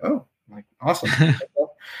 So I was like, oh, awesome.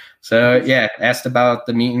 So yeah, asked about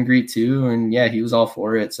the meet and greet too. And yeah, he was all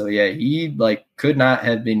for it. So yeah, he like could not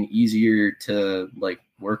have been easier to like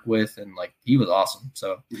work with, and like he was awesome.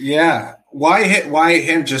 So yeah, why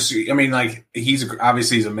him? Just, I mean, like he's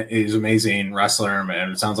obviously he's amazing wrestler,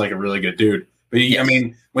 and it sounds like a really good dude. But yes. I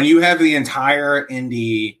mean, when you have the entire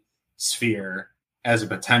indie sphere as a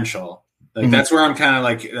potential, like that's where I'm kind of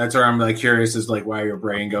like, that's where I'm like curious is like why your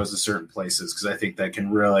brain goes to certain places, because I think that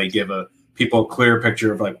can really give people a clear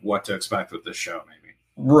picture of like what to expect with this show, maybe.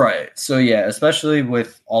 Right. So yeah, especially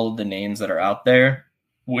with all of the names that are out there,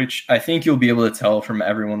 which I think you'll be able to tell from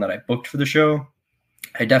everyone that I booked for the show.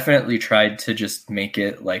 I definitely tried to just make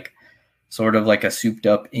it like sort of like a souped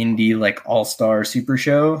up indie, like all-star super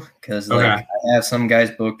show. Cause like I have some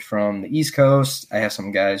guys booked from the East Coast. I have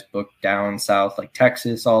some guys booked down south, like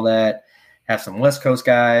Texas, all that. Have some West Coast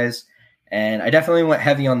guys. And I definitely went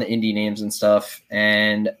heavy on the indie names and stuff.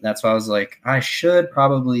 And that's why I was like, I should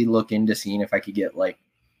probably look into seeing if I could get like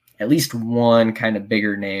at least one kind of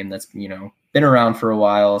bigger name that's, been around for a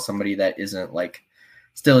while, somebody that isn't like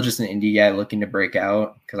still just an indie guy looking to break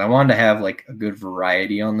out, because I wanted to have like a good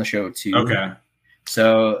variety on the show too. Okay.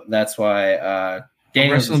 So that's why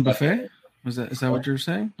Daniel's wrestling buffet. Is that what you're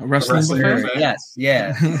saying? A wrestling buffet? Yes. Yeah.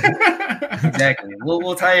 Exactly.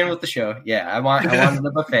 We'll tie in with the show. Yeah. I wanted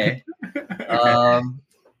the buffet. Okay.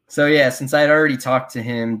 So yeah, since I'd already talked to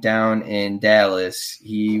him down in Dallas,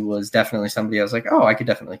 he was definitely somebody I was like, oh, I could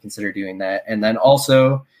definitely consider doing that. And then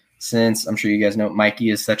also, since I'm sure you guys know, Mikey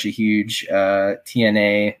is such a huge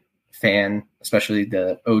TNA fan, especially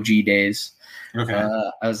the OG days. Okay.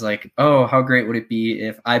 I was like, oh, how great would it be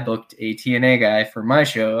if I booked a TNA guy for my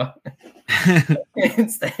show?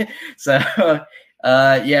 So,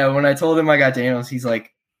 yeah, when I told him I got Daniels, he's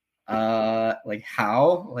like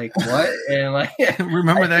how? Like what? And like,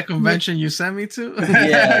 remember that convention you sent me to?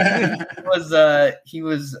 Yeah, he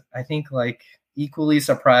was, I think, like equally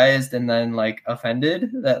surprised and then like offended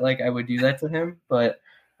that like I would do that to him. But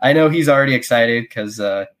I know he's already excited because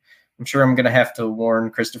I'm sure I'm gonna have to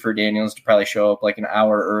warn Christopher Daniels to probably show up like an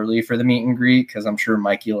hour early for the meet and greet, because I'm sure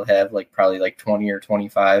Mikey will have like probably like 20 or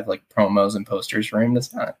 25 like promos and posters for him this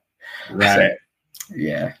time. Right. So,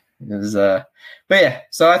 yeah. It was but yeah,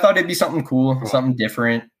 so I thought it'd be something cool, something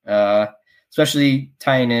different, especially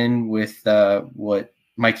tying in with what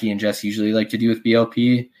Mikey and Jess usually like to do with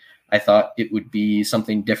BLP. I thought it would be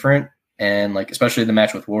something different, and like especially the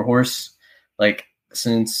match with Warhorse. Like,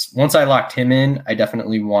 since once I locked him in, I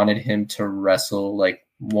definitely wanted him to wrestle like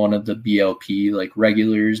one of the BLP like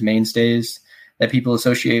regulars, mainstays that people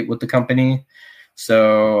associate with the company.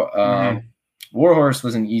 So Warhorse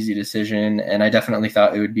was an easy decision, and I definitely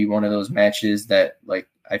thought it would be one of those matches that like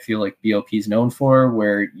I feel like BLP is known for,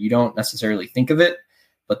 where you don't necessarily think of it,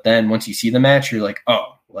 but then once you see the match, you're like,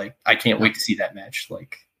 oh, like I can't wait to see that match.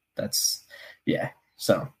 Like that's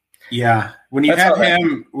so when you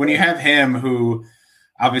have him who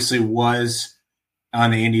obviously was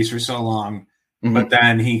on the indies for so long, but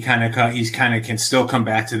then he's kind of can still come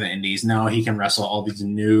back to the indies. Now he can wrestle all these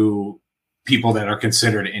new people that are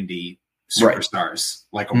considered indie superstars,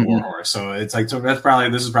 like a Warhorse. So it's like,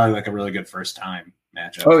 this is probably like a really good first time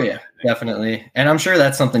matchup. Oh yeah, definitely. And I'm sure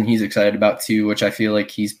that's something he's excited about too, which I feel like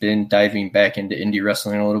he's been diving back into indie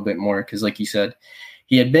wrestling a little bit more, because like you said,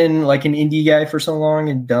 he had been like an indie guy for so long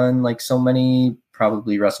and done like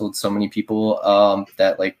probably wrestled so many people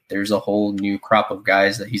that like there's a whole new crop of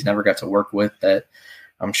guys that he's never got to work with, that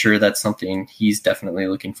I'm sure that's something he's definitely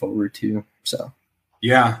looking forward to. So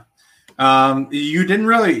yeah. You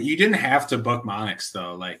didn't have to book Monix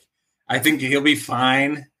though. Like, I think he'll be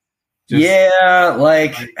fine. I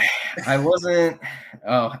wasn't.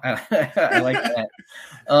 Oh, I like that.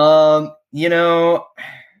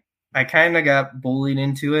 I kind of got bullied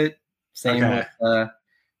into it.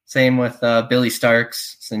 Same with Billy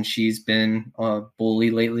Starks, since she's been a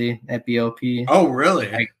bully lately at BLP. Oh,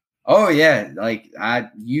 really? Oh yeah. Like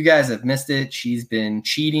you guys have missed it. She's been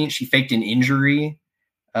cheating. She faked an injury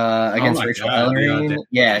against Rachel Ellering.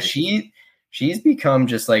 Yeah, she's become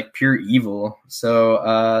just like pure evil.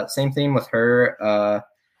 So same thing with her.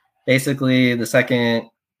 Basically, the second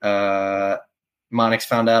Monix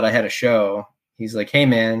found out I had a show, he's like, "Hey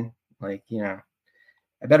man, like, I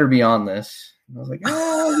better be on this." And I was like,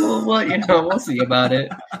 "Oh, well, we'll see about it."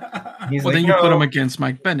 He's like, then you put him against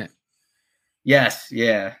Mike Bennett. Yes,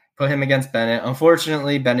 yeah. put him against Bennett.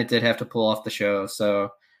 Unfortunately, Bennett did have to pull off the show.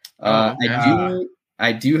 So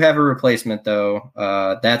I do have a replacement though.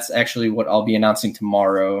 That's actually what I'll be announcing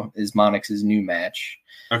tomorrow is Monix's new match.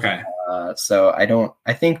 Okay. So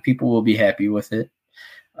I think people will be happy with it.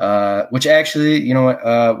 Which actually, you know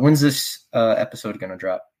what? When's this episode going to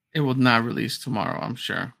drop? It will not release tomorrow, I'm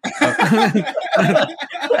sure.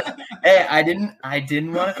 Hey, I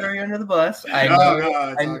didn't want to throw you under the bus. I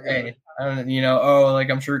know,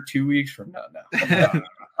 I'm sure 2 weeks from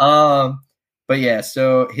now. But yeah,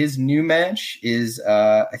 so his new match is,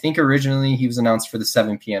 I think originally he was announced for the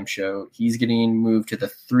 7 p.m. show. He's getting moved to the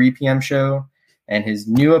 3 p.m. show, and his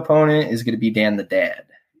new opponent is going to be Dan the Dad.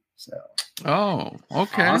 So. Oh,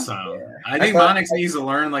 okay. Awesome. Yeah. I think Monix needs to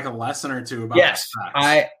learn like a lesson or two about. Yes,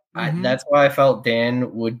 that's why I felt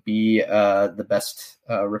Dan would be the best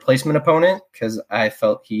replacement opponent, because I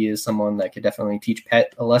felt he is someone that could definitely teach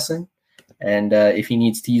Pet a lesson, and if he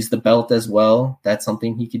needs to use the belt as well, that's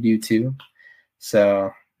something he could do too.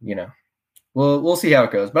 So we'll see how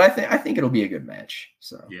it goes, but I think it'll be a good match.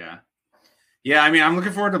 So yeah. I mean, I'm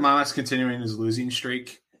looking forward to Monix continuing his losing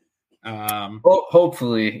streak.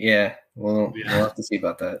 Hopefully, yeah. We'll have to see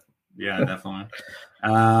about that. Yeah, definitely.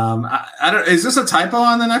 I don't. Is this a typo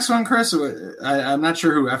on the next one, Chris? I'm not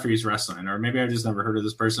sure who Effie's wrestling, or maybe I just never heard of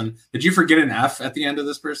this person. Did you forget an F at the end of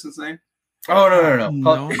this person's name? Oh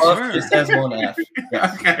no. Puff just has one F.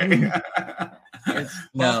 Yeah. Okay.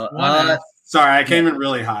 No. Sorry, I came in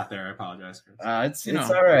really hot there. I apologize, Chris.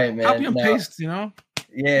 It's all right, man. Copy and paste,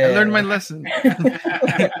 Yeah, I learned my lesson.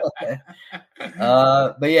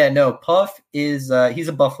 But yeah, no, Puff is he's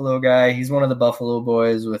a Buffalo guy. He's one of the Buffalo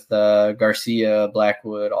boys with Garcia,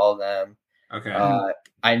 Blackwood, all of them. Okay.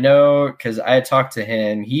 I know because I had talked to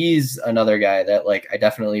him. He's another guy that I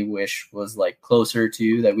definitely wish was closer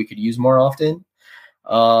to, that we could use more often.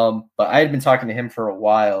 But I had been talking to him for a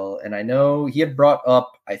while, and I know he had brought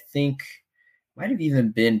up, I think might have even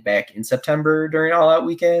been back in September during All Out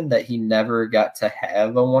weekend, that he never got to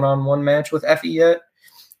have a one-on-one match with Effie yet.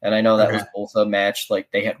 And I know that was both a match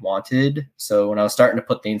they had wanted. So when I was starting to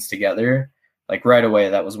put things together, right away,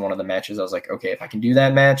 that was one of the matches I was like, okay, if I can do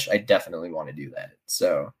that match, I definitely want to do that.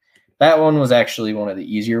 So that one was actually one of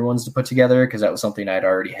the easier ones to put together, because that was something I'd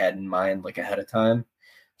already had in mind ahead of time.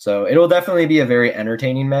 So it'll definitely be a very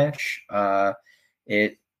entertaining match.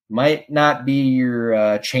 It might not be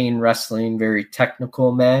your chain wrestling, very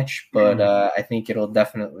technical match, but I think it'll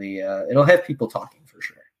definitely it'll have people talking for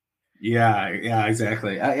sure. Yeah,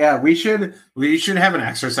 exactly. We should have an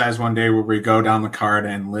exercise one day where we go down the card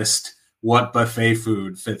and list what buffet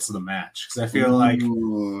food fits the match, because I feel that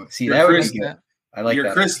would be good. I like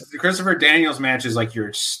your that. Christopher Daniels match is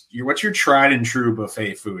your what's your tried and true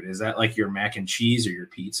buffet food? Is that your mac and cheese or your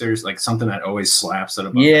pizzas, something that always slaps at a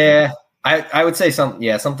buffet? Yeah. I would say something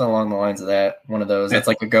along the lines of that. One of those that's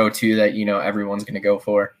a go-to that everyone's going to go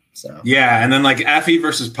for. So yeah, and then Effie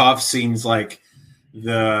versus Puff seems like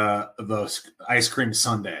the ice cream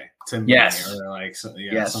sundae to me. Yes, or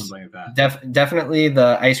yes. Something like that. Definitely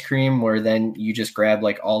the ice cream where then you just grab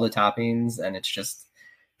all the toppings and it's just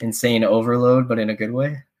insane overload, but in a good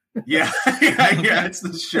way. Yeah, it's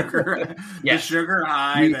the sugar, the sugar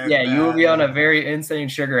high. You will be on a very insane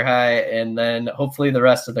sugar high, and then hopefully the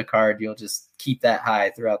rest of the card you'll just keep that high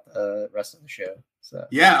throughout the rest of the show. So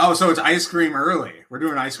so it's ice cream early. We're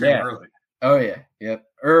doing ice cream early. Oh yeah, yep.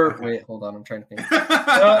 Wait, hold on, I'm trying to think.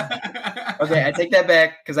 Okay, I take that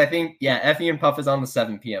back, because I think Effie and Puff is on the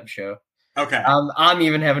 7 p.m. show. Okay. I'm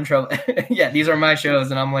even having trouble. These are my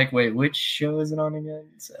shows, and I'm like, wait, which show is it on again?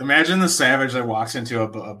 So. Imagine the savage that walks into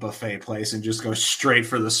a buffet place and just goes straight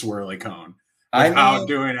for the swirly cone without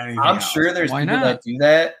doing anything. I'm sure there's people that do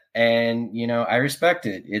that, and I respect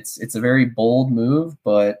it. It's a very bold move,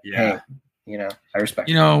 but hey, I respect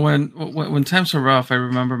it. When times were rough, I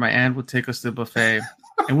remember my aunt would take us to the buffet,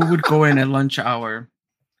 and we would go in at lunch hour.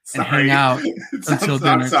 And hang out until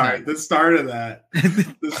dinner. Sorry, the start of that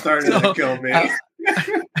killed me.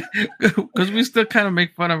 Because we still kind of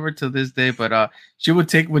make fun of her to this day. But she would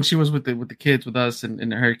take, when she was with the kids, with us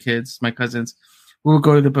and her kids, my cousins, we would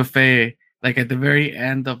go to the buffet at the very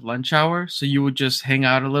end of lunch hour. So you would just hang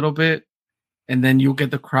out a little bit, and then you'll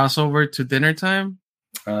get the crossover to dinner time.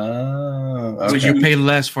 Oh, okay. So you pay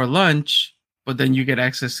less for lunch, but then you get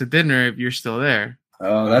access to dinner if you're still there.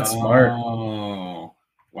 Oh, that's smart. Oh.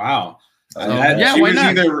 Wow. Why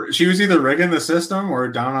not? She was either rigging the system or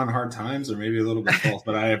down on hard times, or maybe a little bit of both.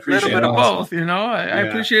 But I appreciate a little bit of both. I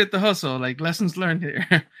appreciate the hustle. Lessons learned here.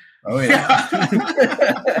 Oh yeah.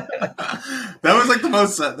 That was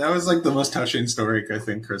the most touching story I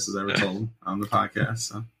think Chris has ever told on the podcast.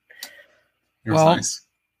 So it was nice.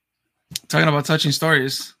 Talking about touching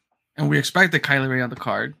stories, and we expected Kylie Ray on the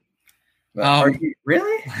card. Are you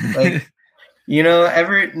really? Like,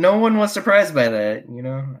 no one was surprised by that.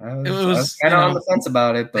 I was kind of on the fence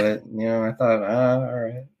about it, but I thought, all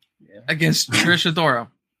right. Yeah. Against Trish Adora.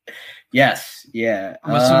 Yes, yeah.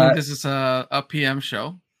 I'm assuming this is a PM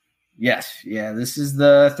show. Yes, yeah. This is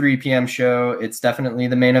the 3 p.m. show. It's definitely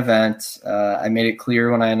the main event. I made it clear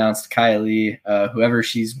when I announced Kylie, whoever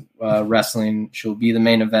she's wrestling, she'll be the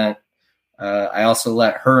main event. I also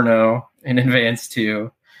let her know in advance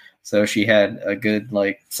too. So she had a good,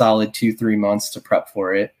 solid 2-3 months to prep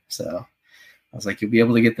for it. So I was like, you'll be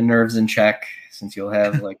able to get the nerves in check since you'll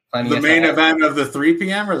have plenty the of main time. Event of the 3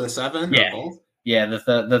 p.m. or the 7? Yeah. Or both? Yeah,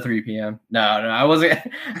 the 3 p.m. No, I wasn't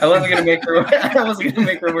gonna make her. I wasn't gonna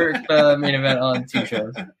make her work the main event on 2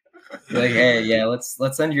 shows. Hey, yeah, let's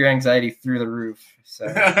send your anxiety through the roof. So.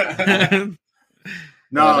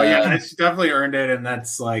 It's definitely earned it, and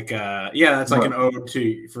that's that's an ode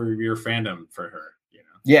for your fandom for her.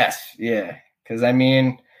 Yes, yeah, because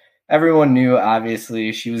everyone knew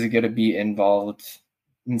obviously she was going to be involved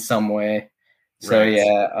in some way. So right.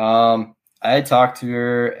 Yeah, I talked to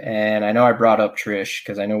her, and I know I brought up Trish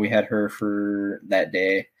because I know we had her for that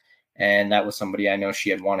day, and that was somebody I know she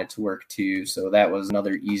had wanted to work too. So that was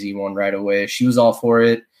another easy one right away. She was all for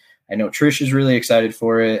it. I know Trish is really excited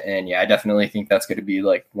for it, and yeah, I definitely think that's going to be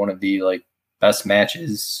one of the best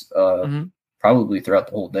matches probably throughout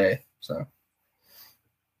the whole day. So.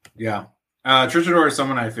 Yeah. Trish Adora is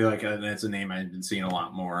someone I feel like it's a name I've been seeing a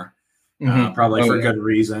lot more, probably for good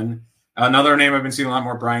reason. Another name I've been seeing a lot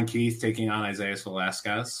more, Brian Keith taking on Isaiah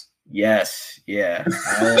Velasquez. Yes. Yeah.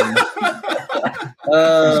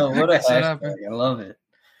 What a hashtag. I love it.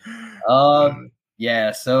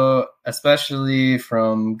 Yeah. So especially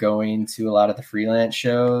from going to a lot of the freelance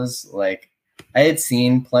shows, I had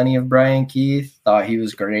seen plenty of Brian Keith, thought he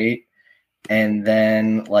was great. And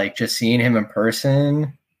then just seeing him in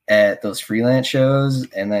person at those freelance shows,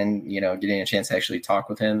 and then getting a chance to actually talk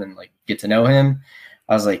with him and get to know him,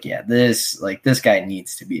 I was like, yeah, this guy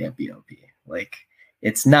needs to be at BOP.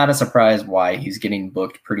 It's not a surprise why he's getting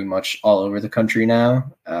booked pretty much all over the country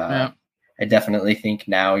now. I definitely think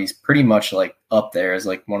now he's pretty much up there as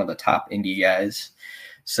one of the top indie guys.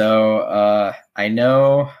 So I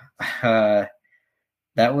know that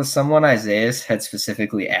was someone Isaiah had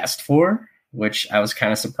specifically asked for, which I was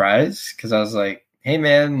kind of surprised because I was like, hey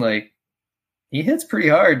man, he hits pretty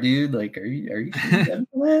hard, dude. Are you that?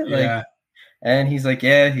 Yeah. And he's like,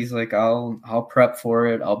 yeah, I'll prep for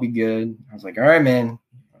it. I'll be good. I was like, all right, man.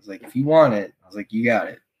 I was like, if you want it, I was like, you got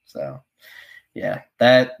it. So yeah,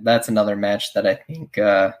 that's another match that I think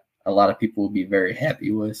a lot of people will be very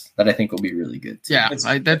happy with, that I think will be really good too. Yeah,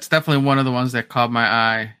 that's definitely one of the ones that caught my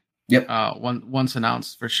eye. Yep. Once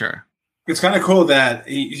announced for sure. It's kind of cool that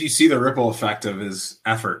you see the ripple effect of his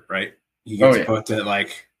effort, right? He gets booked at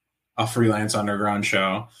a freelance underground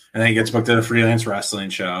show, and then he gets booked at a freelance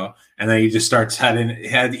wrestling show, and then he just starts heading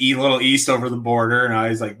a little east over the border, and I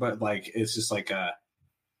was it's just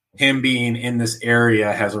him being in this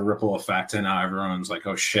area has a ripple effect, and now everyone's like,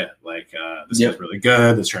 oh shit, this guy's really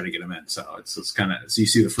good. Let's try to get him in. So it's kind of, so you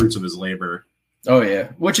see the fruits of his labor. Oh yeah,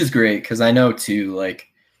 which is great because I know too,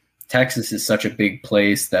 Texas is such a big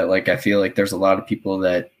place that I feel like there's a lot of people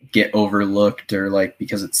that get overlooked, or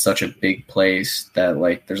because it's such a big place that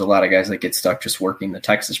there's a lot of guys that get stuck just working the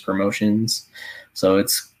Texas promotions. So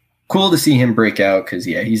it's cool to see him break out because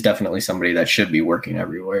he's definitely somebody that should be working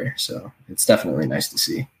everywhere. So it's definitely nice to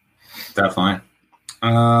see. Definitely.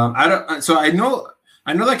 I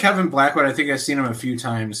know that Kevin Blackwood, I think I've seen him a few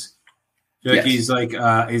times. I feel like he's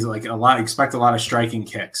a lot, expect a lot of striking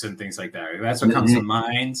kicks and things like that. That's what comes to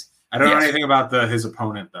mind. I don't know anything about his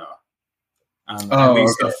opponent though. At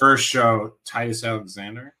least the first show, Titus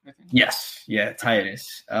Alexander, I think. Yes, yeah,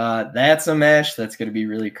 Titus. That's a match that's going to be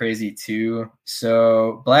really crazy too.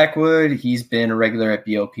 So Blackwood, he's been a regular at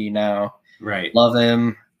BOP now. Right, love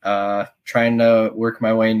him. Trying to work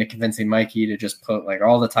my way into convincing Mikey to just put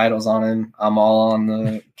all the titles on him. I'm all on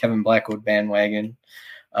the Kevin Blackwood bandwagon.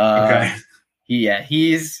 Okay.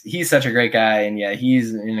 He's such a great guy, and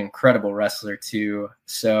he's an incredible wrestler too.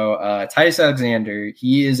 So Titus Alexander,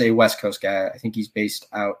 he is a West Coast guy. I think he's based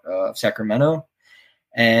out of Sacramento.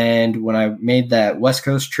 And when I made that West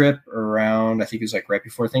Coast trip around, I think it was right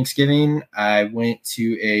before Thanksgiving, I went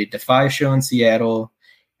to a Defy show in Seattle,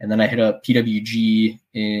 and then I hit up PWG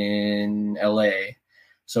in LA.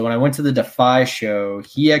 So when I went to the Defy show,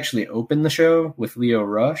 he actually opened the show with Leo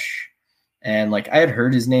Rush. And I had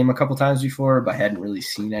heard his name a couple times before, but I hadn't really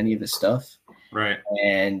seen any of his stuff. Right.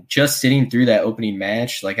 And just sitting through that opening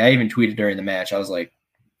match, I even tweeted during the match, I was like,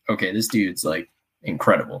 okay, this dude's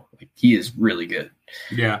incredible. Like, he is really good.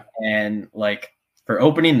 Yeah. And like for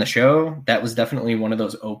opening the show, that was definitely one of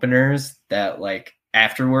those openers that like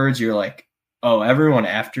afterwards you're like, oh, everyone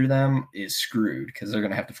after them is screwed because they're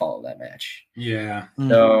going to have to follow that match. Yeah.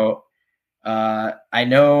 So I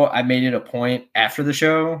know I made it a point after the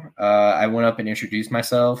show. I went up and introduced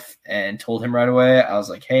myself and told him right away. I was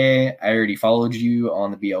like, hey, I already followed you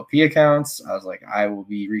on the BLP accounts. I was like, I will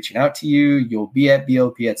be reaching out to you. You'll be at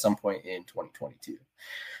BLP at some point in 2022.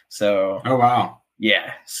 So, oh, wow.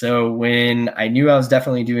 Yeah. So when I knew I was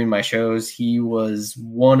definitely doing my shows, he was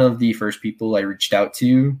one of the first people I reached out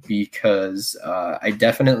to because I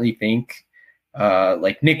definitely think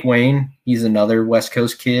like Nick Wayne, he's another West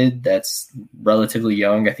Coast kid that's relatively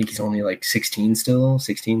young. I think he's only like 16 still,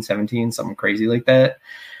 16, 17, something crazy like that.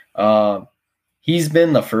 He's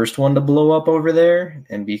been the first one to blow up over there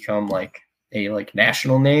and become like a like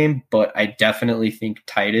national name, but I definitely think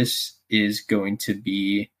Titus is going to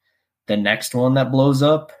be the next one that blows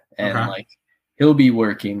up, and like he'll be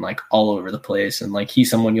working like all over the place, and like he's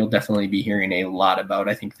someone you'll definitely be hearing a lot about,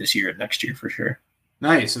 I think, this year and next year for sure.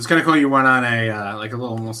 Nice. It's kind of cool you went on a like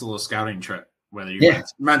almost a little scouting trip, whether you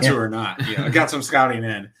meant to or not. Yeah, I got some scouting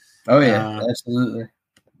in. Oh yeah, absolutely.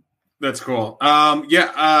 That's cool.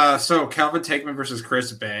 So Calvin Takeman versus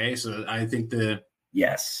Chris Bay. So I think the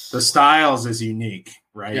styles is unique,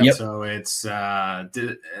 right? Yep. So it's I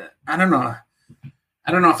don't know.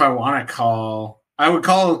 I don't know if I want to call. I would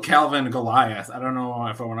call Calvin Goliath. I don't know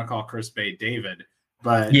if I want to call Chris Bay David,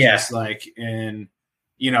 but just like in,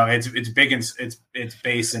 it's big and it's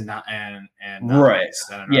base and not and right.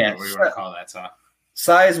 I don't know what you want to call that. So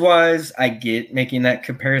size wise, I get making that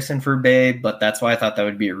comparison for Bay, but that's why I thought that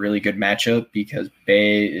would be a really good matchup because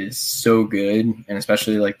Bay is so good, and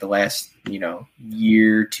especially like the last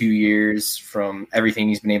year, 2 years from everything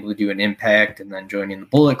he's been able to do in Impact and then joining the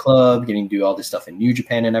Bullet Club, getting to do all this stuff in New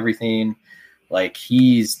Japan and everything. Like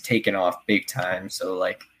he's taken off big time. So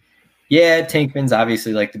like, yeah, Tankman's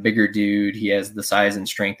obviously like the bigger dude. He has the size and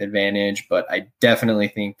strength advantage, but I definitely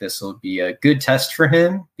think this will be a good test for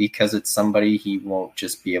him because it's somebody he won't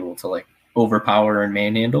just be able to like overpower and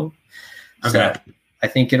manhandle. Okay. So I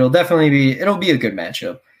think it'll be a good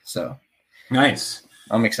matchup. So nice.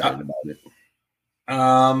 I'm excited about it.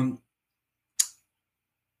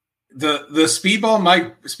 The Speedball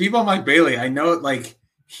Mike Bailey. I know, like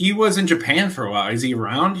he was in Japan for a while. Is he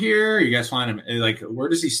around here? You guys find him like where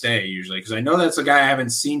does he stay usually? Because I know that's a guy I haven't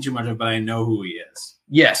seen too much of, but I know who he is.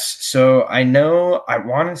 Yes, so I know. I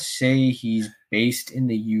want to say he's based in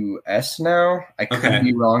the U.S. now. I could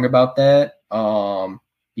be wrong about that.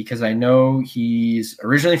 Because I know he's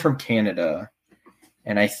originally from Canada.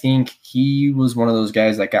 And I think he was one of those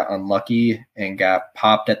guys that got unlucky and got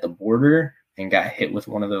popped at the border and got hit with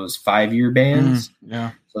one of those 5-year bans. Yeah.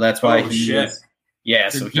 So that's why so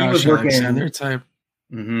he was working type.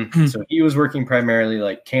 So he was working primarily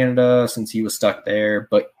like Canada since he was stuck there,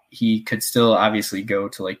 but he could still obviously go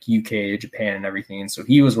to like UK, Japan and everything. So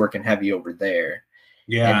he was working heavy over there.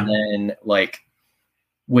 Yeah. And then like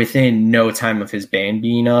within no time of his ban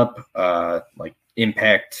being up, like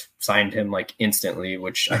Impact signed him like instantly,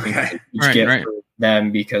 which I think is a huge gift for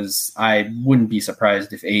them because I wouldn't be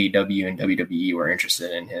surprised if AEW and WWE were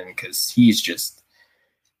interested in him because he's just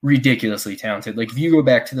ridiculously talented. Like if you go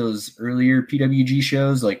back to those earlier PWG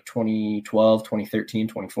shows like 2012, 2013,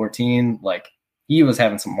 2014, like he was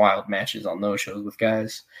having some wild matches on those shows with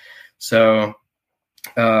guys. So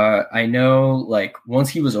I know like once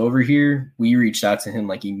he was over here, we reached out to him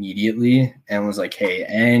like immediately and was like, hey,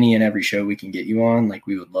 any and every show we can get you on, like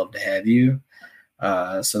we would love to have you.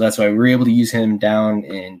 So that's why we were able to use him down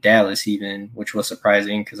in Dallas even, which was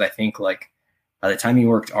surprising because I think like by the time he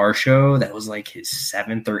worked our show, that was like his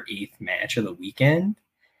 7th or 8th match of the weekend.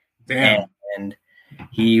 Damn. And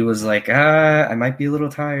he was like, I might be a little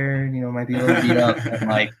tired, might be a little beat up. And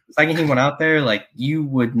like the second he went out there, like you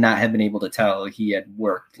would not have been able to tell he had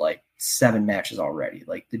worked like 7 matches already.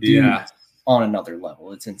 Like the dude is on another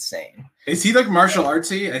level. It's insane. Is he like martial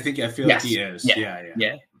artsy? I feel like he is.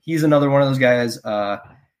 Yeah. He's another one of those guys. I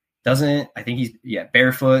think he's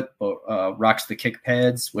barefoot, but rocks the kick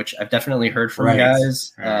pads, which I've definitely heard from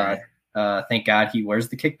guys. Thank God he wears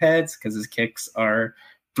the kick pads because his kicks are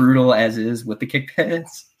brutal as is with the kick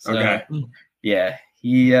pads. So,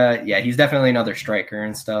 he's definitely another striker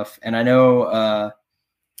and stuff. And I know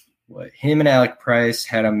him and Alec Price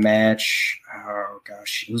had a match. Oh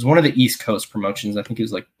gosh, it was one of the East Coast promotions. I think it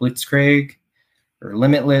was like Blitzkrieg or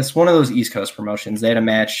Limitless, one of those East Coast promotions. They had a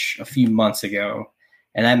match a few months ago,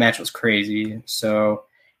 and that match was crazy. So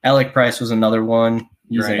Alec Price was another one.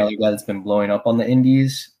 He's another guy that's been blowing up on the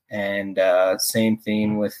indies. And same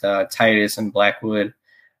thing with Titus and Blackwood.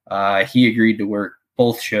 He agreed to work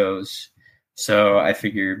both shows. So I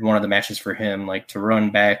figured one of the matches for him, like to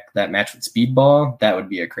run back that match with Speedball, that would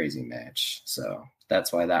be a crazy match. So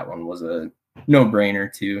that's why that one was a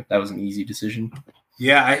no-brainer too. That was an easy decision.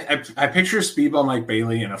 Yeah, I picture Speedball Mike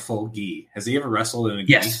Bailey in a full gi. Has he ever wrestled in a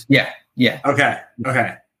gi? Yes. Yeah. Okay.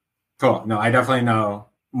 Cool. No, I definitely know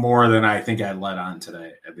more than I think I let on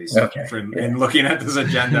today, at least in looking at this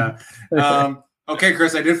agenda. Okay,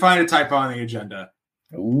 Chris, I did find a typo on the agenda.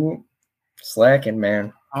 Ooh, slacking,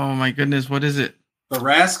 man. Oh my goodness, what is it? The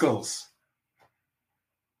Rascals.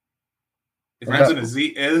 It ends in a Z.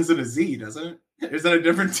 It ends in a Z, doesn't it? Is that a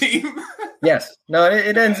different team? Yes. No,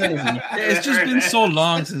 it ends in a Z. It's just been so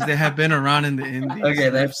long since they have been around in the Indies. Okay,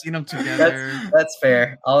 I've seen them together. That's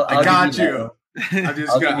fair. I got you.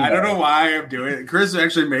 I don't know why I'm doing it. Chris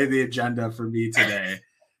actually made the agenda for me today,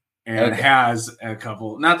 and has a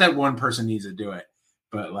couple. Not that one person needs to do it,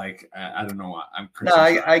 but like I don't know why. I'm Chris. No,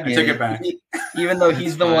 I take it back. Even though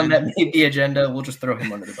he's the one that made the agenda, we'll just throw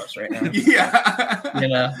him under the bus right now. Yeah. You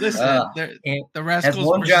know, listen, the Rascals has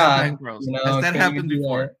one job. Has that happened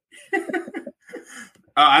before?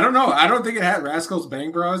 I don't know. I don't think it had Rascals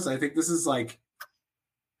Bang Bros. I think this is like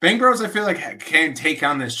Bang Bros. I feel like can take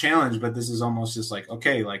on this challenge, but this is almost just like,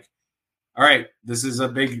 okay, like, all right, this is a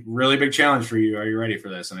really big challenge for you. Are you ready for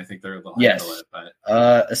this? And I think they'll handle it. But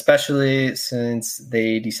especially since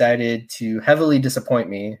they decided to heavily disappoint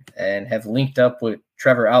me and have linked up with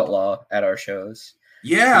Trevor Outlaw at our shows.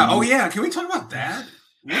 Yeah. Oh yeah. Can we talk about that?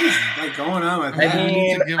 What is like going on with that? I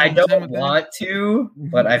mean, I don't want to,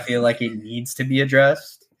 but I feel like it needs to be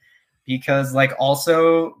addressed because, like,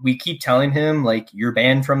 also we keep telling him like you're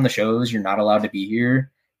banned from the shows, you're not allowed to be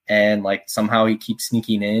here. And like somehow he keeps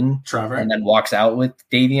sneaking in, Trevor, and then walks out with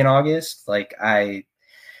Davey in August. Like I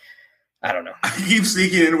don't know. I keep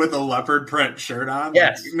sneaking in with a leopard print shirt on.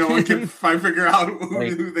 Yes, like, no one can figure out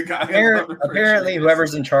who the guy is. Apparently,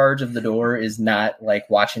 whoever's in charge of the door is not like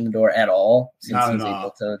watching the door at all. Since he's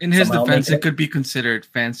able to. In his defense, it could be considered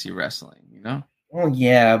fancy wrestling. You know? Well,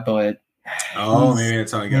 yeah, but maybe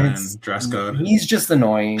that's how I got in dress code. He's just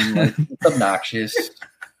annoying. Like, it's obnoxious.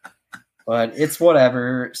 But it's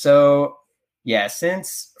whatever. So, yeah,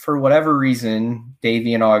 since for whatever reason,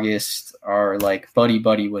 Davey and August are like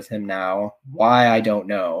buddy with him now. Why, I don't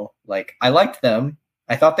know. Like, I liked them.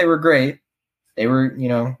 I thought they were great. They were,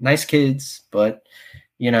 nice kids. But,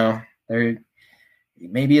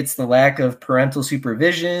 maybe it's the lack of parental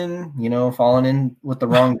supervision, falling in with the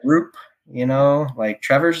wrong group. Like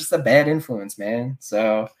Trevor's just a bad influence, man.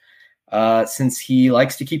 So, since he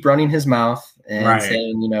likes to keep running his mouth and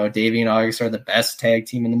saying, Davey and August are the best tag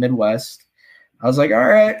team in the Midwest, I was like, all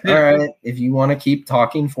right. If you want to keep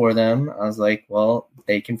talking for them, I was like, well,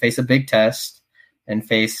 they can face a big test and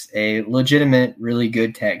face a legitimate, really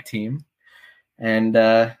good tag team. And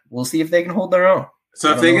we'll see if they can hold their own.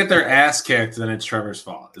 So if they get their ass kicked, then it's Trevor's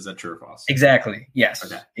fault. Is that true or false? Exactly. Yes.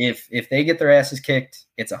 Okay. If they get their asses kicked,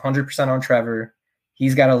 it's 100% on Trevor.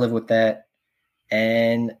 He's got to live with that.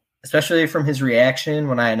 And especially from his reaction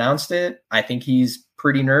when I announced it, I think he's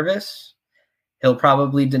pretty nervous. He'll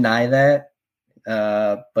probably deny that.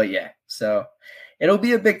 But yeah, so it'll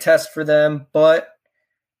be a big test for them, but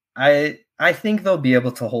I think they'll be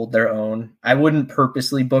able to hold their own. I wouldn't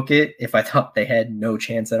purposely book it if I thought they had no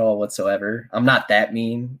chance at all whatsoever. I'm not that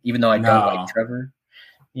mean, even though I don't like Trevor,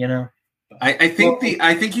 I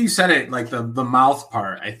think you said it, like the mouth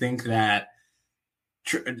part. I think that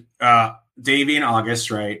Davey and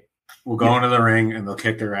August, right, will go into the ring and they'll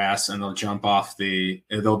kick their ass and they'll jump off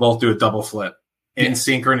they'll both do a double flip in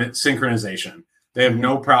synchronization. They have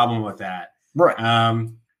no problem with that. Right.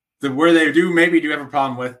 Where they maybe do have a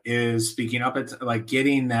problem with is speaking up. It's like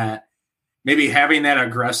getting that, maybe having that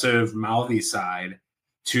aggressive mouthy side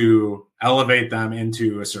to elevate them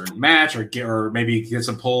into a certain match or maybe get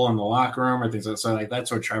some pull in the locker room or things like that. So like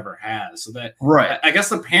that's what Trevor has. So that, right. I guess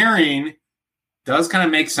the pairing does kind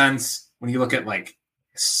of make sense when you look at like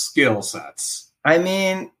skill sets. I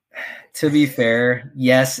mean, to be fair,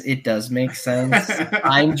 yes, it does make sense.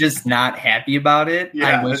 I'm just not happy about it.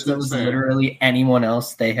 Yeah, I wish it was literally anyone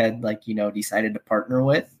else they had decided to partner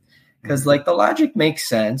with, because the logic makes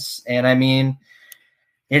sense. And I mean,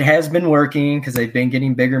 it has been working because they've been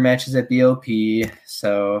getting bigger matches at BOP.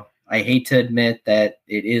 So I hate to admit that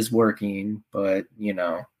it is working, but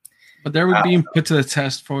But they were being put to the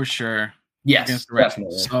test for sure. Yes,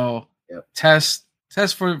 definitely. So test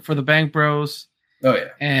for the Bank Bros. Oh yeah,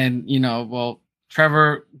 and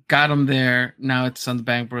Trevor got them there. Now it's on the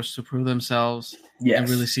Bank Bros to prove themselves and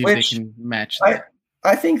really see if they can match that.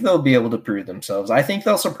 I think they'll be able to prove themselves. I think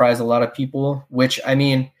they'll surprise a lot of people. Which I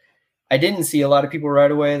mean, I didn't see a lot of people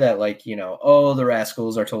right away that like, oh, the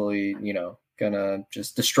Rascals are totally, gonna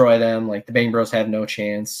just destroy them. Like the Bang Bros have no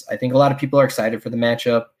chance. I think a lot of people are excited for the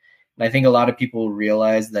matchup. And I think a lot of people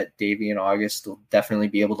realize that Davey and August will definitely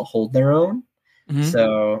be able to hold their own. Mm-hmm.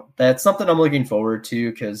 So that's something I'm looking forward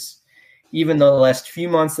to, because even though the last few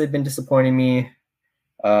months they've been disappointing me,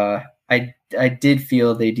 I did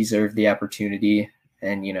feel they deserved the opportunity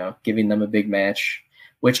and, giving them a big match,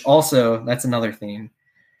 which also, that's another thing.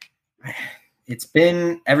 It's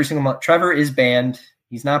been every single month. Trevor is banned.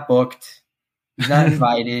 He's not booked. He's not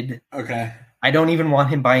invited. Okay. I don't even want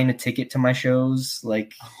him buying a ticket to my shows.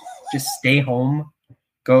 Like, just stay home.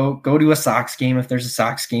 Go to a Sox game if there's a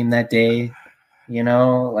Sox game that day.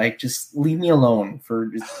 Like, just leave me alone for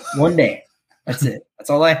just one day. That's it. That's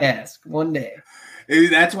all I ask. One day.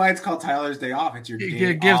 That's why it's called Tyler's Day Off. It's your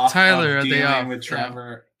day give off Tyler of a day off with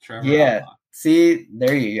Trevor. Yeah. See,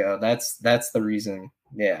 there you go. That's the reason.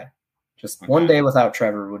 Yeah. Just one day without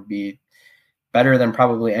Trevor would be better than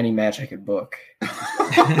probably any match I could book.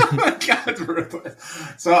 Oh my God, really?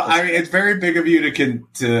 So I mean, it's very big of you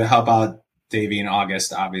to help out Davey in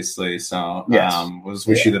August, obviously. So yes.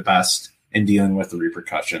 Wish you the best in dealing with the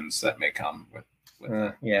repercussions that may come with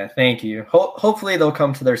yeah, thank you. Hopefully they'll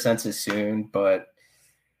come to their senses soon, but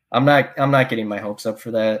I'm not getting my hopes up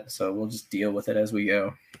for that. So we'll just deal with it as we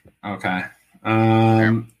go. Okay.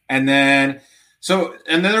 And then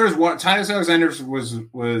there was one. Titus Alexander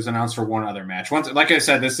was announced for one other match. Once, like I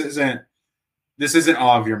said, this isn't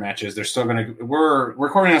all of your matches. They're still we're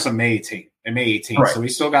recording this on May 18th, right. So we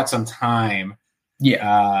still got some time.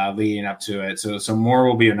 Yeah. Leading up to it. So more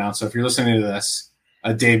will be announced. So if you're listening to this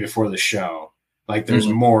a day before the show, like there's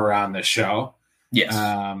more on the show. Yes.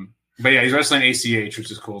 But yeah, he's wrestling ACH, which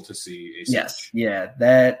is cool to see. ACH. Yes. Yeah.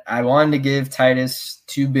 That I wanted to give Titus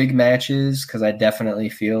 2 big matches, because I definitely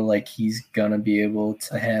feel like he's going to be able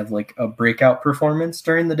to have like a breakout performance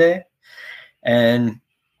during the day. And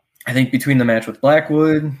I think between the match with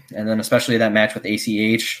Blackwood and then especially that match with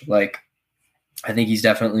ACH, like I think he's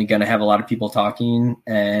definitely going to have a lot of people talking.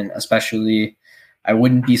 And especially I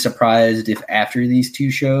wouldn't be surprised if after these 2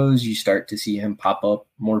 shows, you start to see him pop up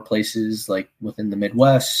more places like within the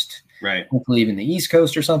Midwest. Right. Hopefully even the East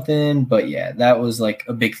Coast or something. But yeah, that was like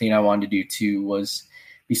a big thing I wanted to do too, was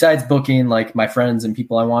besides booking like my friends and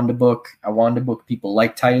people I wanted to book people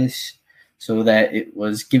like Titus, so that it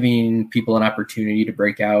was giving people an opportunity to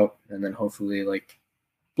break out and then hopefully like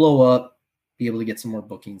blow up, be able to get some more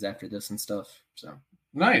bookings after this and stuff. So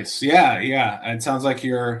nice. Yeah. It sounds like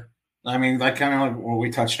kind of like what we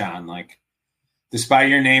touched on, like despite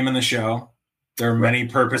your name in the show, there are many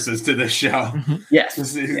purposes to this show. Yes.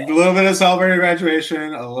 A little bit of celebrating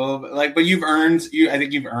graduation, a little bit like, but I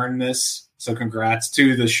think you've earned this. So congrats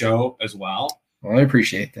to the show as well. Well, I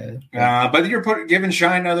appreciate that. But you're giving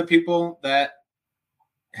shine to other people that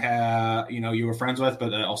you were friends with, but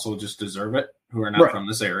that also just deserve it, who are not from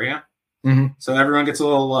this area. Mm-hmm. So everyone gets a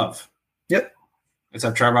little love. Yep.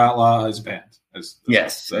 Except Trevor Outlaw is banned.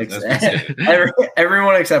 Yes.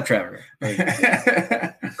 Everyone except Trevor. Like,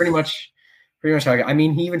 pretty much how I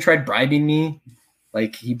mean, he even tried bribing me.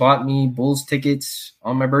 Like, he bought me Bulls tickets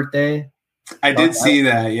on my birthday. I did see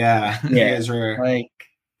that. Yeah. Yeah. Like,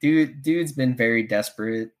 dude's been very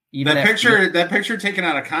desperate. Even that picture taken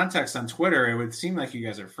out of context on Twitter, it would seem like you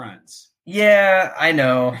guys are friends. Yeah, I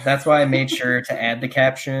know. That's why I made sure to add the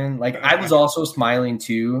caption. Like, I was also smiling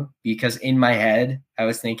too, because in my head, I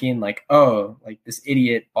was thinking like, oh, like this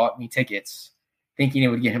idiot bought me tickets, thinking it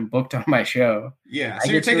would get him booked on my show. Yeah,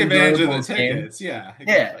 so you're taking advantage of the tickets. Yeah.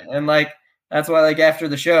 Exactly. Yeah, and like, that's why like after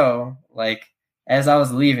the show, like as I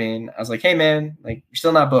was leaving, I was like, hey man, like you're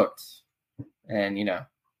still not booked. And,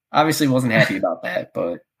 obviously wasn't happy about that,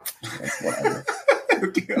 but whatever.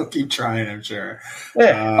 He'll keep trying, I'm sure.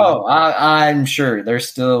 Yeah. I'm sure. There's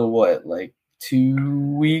still,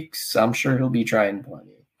 2 weeks? I'm sure he'll be trying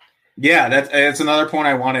plenty. Yeah, that's another point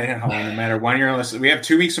I want to hit home. No matter when you're listening, we have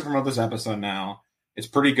 2 weeks to promote this episode now. It's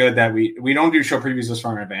pretty good that we don't do show previews this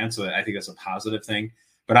far in advance, so I think that's a positive thing.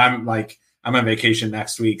 But I'm on vacation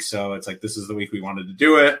next week, so it's like this is the week we wanted to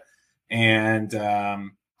do it. And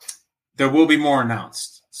there will be more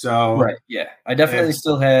announced. So right, yeah. I definitely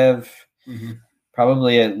still have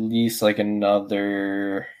probably at least like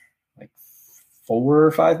another 4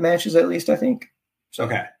 or 5 matches at least, I think. So,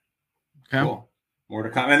 okay. Cool. More to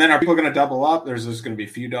come. And then are people going to double up? There's just going to be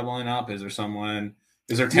a few doubling up. Is there talent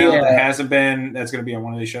that hasn't been that's going to be on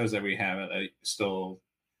one of these shows that we have that still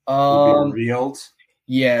will be revealed?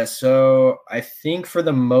 Yeah, so I think for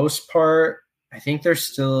the most part, I think there's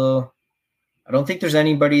still I don't think there's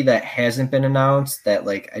anybody that hasn't been announced that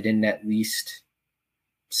like I didn't at least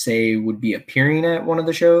say would be appearing at one of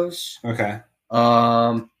the shows. Okay.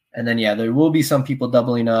 And then there will be some people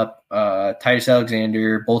doubling up. Titus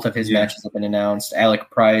Alexander, both of his matches have been announced. Alec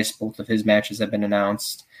Price, both of his matches have been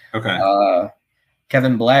announced. Okay.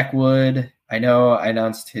 Kevin Blackwood, I know I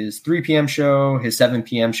announced his 3 p.m. show. His 7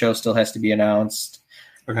 p.m. show still has to be announced.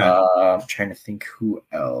 Okay. I'm trying to think who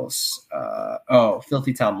else.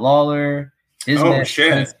 Filthy Tom Lawler. His match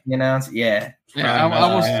has to be announced. Yeah. Yeah,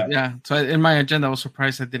 I was. So in my agenda, I was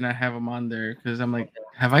surprised I did not have him on there because I'm like,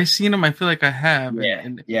 have I seen him? I feel like I have.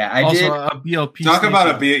 I also did. A BLP. Talk about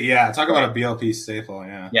a BLP staple.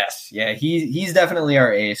 Yeah. Yes. Yeah. He's definitely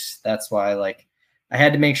our ace. That's why I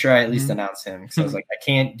had to make sure I at least announce him because I was like, I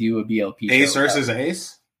can't do a BLP ace versus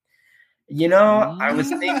ace. I was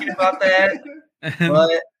thinking about that,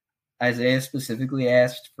 but Isaiah specifically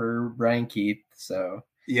asked for Brian Keith, so.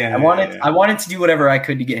 Yeah, I wanted to do whatever I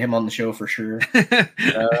could to get him on the show for sure.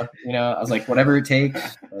 I was like, whatever it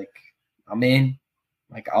takes, I'm in.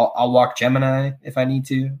 I'll walk Gemini if I need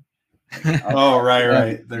to.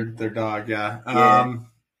 Right. Their dog, yeah.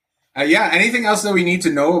 Anything else that we need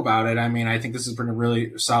to know about it? I mean, I think this has been a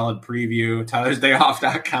really solid preview.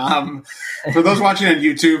 TylersDayOff.com. For those watching on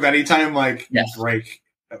YouTube, anytime break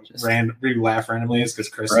you laugh randomly is because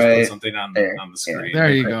Chris has put something on the screen.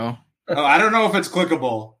 There you go. I don't know if it's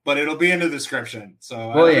clickable, but it'll be in the description.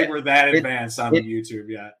 So I don't think we're that advanced on YouTube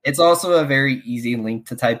yet. It's also a very easy link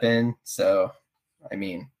to type in. So, I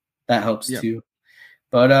mean, that helps too.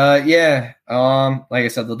 But, like I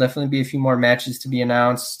said, there'll definitely be a few more matches to be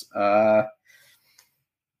announced.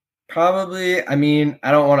 Probably, I mean,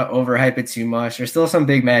 I don't want to overhype it too much. There's still some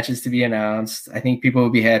big matches to be announced. I think people will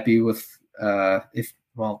be happy with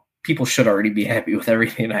people should already be happy with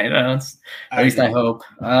everything I announced. At least I hope.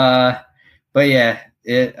 But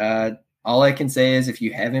all I can say is if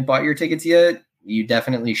you haven't bought your tickets yet, you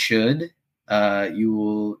definitely should. You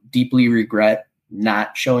will deeply regret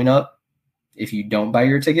not showing up if you don't buy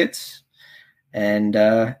your tickets. And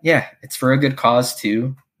it's for a good cause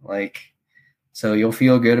too. So you'll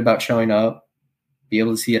feel good about showing up, be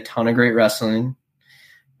able to see a ton of great wrestling.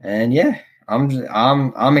 And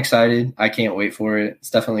I'm excited. I can't wait for it. It's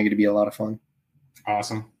definitely going to be a lot of fun.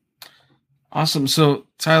 Awesome. So,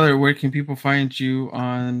 Tyler, where can people find you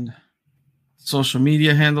on social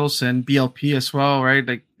media handles and BLP as well, right?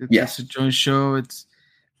 It's a joint show. It's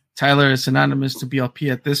Tyler is synonymous to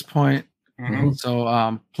BLP at this point. Mm-hmm.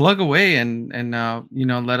 So, plug away and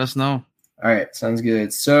let us know. All right. Sounds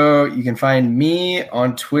good. So you can find me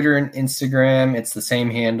on Twitter and Instagram. It's the same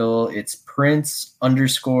handle. It's Prince_Petty_.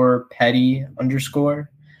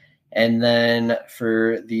 And then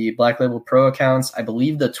for the Black Label Pro accounts, I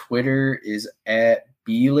believe the Twitter is at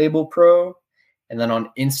BLabelPro. And then on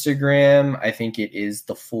Instagram, I think it is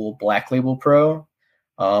the full Black Label Pro.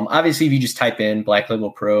 Obviously, if you just type in Black Label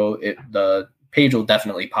Pro, the page will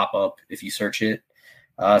definitely pop up if you search it.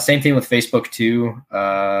 Same thing with Facebook too.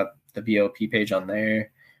 The BLP page on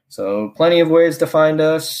there. So plenty of ways to find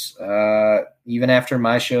us. Even after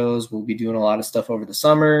my shows, we'll be doing a lot of stuff over the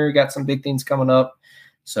summer. Got some big things coming up.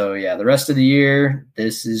 So the rest of the year,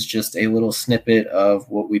 this is just a little snippet of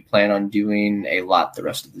what we plan on doing a lot the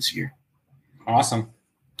rest of this year. Awesome.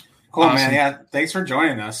 Cool, man. Yeah. Thanks for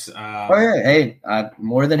joining us. Hey, I'm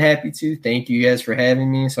more than happy to. Thank you guys for having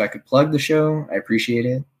me so I could plug the show. I appreciate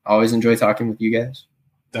it. Always enjoy talking with you guys.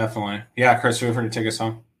 Definitely. Yeah, Chris, feel free to take us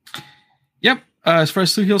home. Yep. As far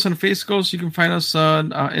as Two Heels and a Face goes, you can find us on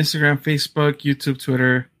Instagram, Facebook, YouTube,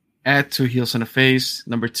 Twitter at Two Heels and a Face.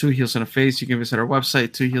 Number 2 Heels and a Face. You can visit our website,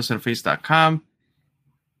 twoheelsandaface.com.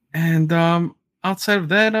 And outside of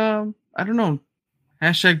that, I don't know.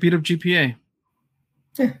 Hashtag beat up GPA.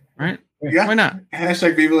 Yeah. Right? Yeah. Why not?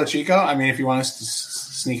 Hashtag Viva La Chico. I mean, if you want us to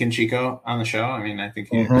sneak in Chico on the show, I mean, I think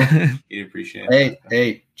he'd appreciate it.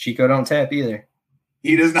 Hey, Chico don't tap either.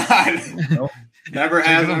 He does not. Nope. Never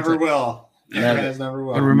has, never will. Never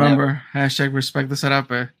will. But remember, hashtag respect the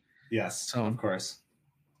serape. Yes, so, of course.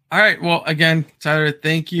 All right. Well, again, Tyler,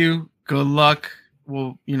 thank you. Good luck.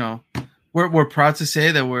 Well, we're proud to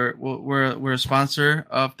say that we're a sponsor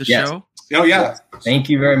of the show. Oh yeah. Thank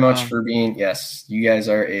you very much for being. Yes, you guys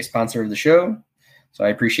are a sponsor of the show, so I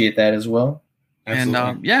appreciate that as well.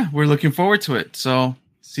 Absolutely. And we're looking forward to it. So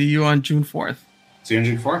see you on June 4th. See you on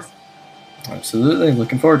June 4th. Absolutely,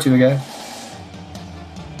 looking forward to it, guys.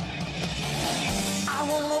 I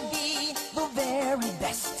wanna be the very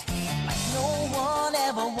best, like no one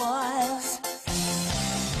ever was.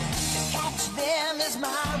 To catch them is my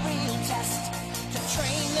real test. To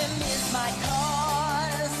train them is my cause.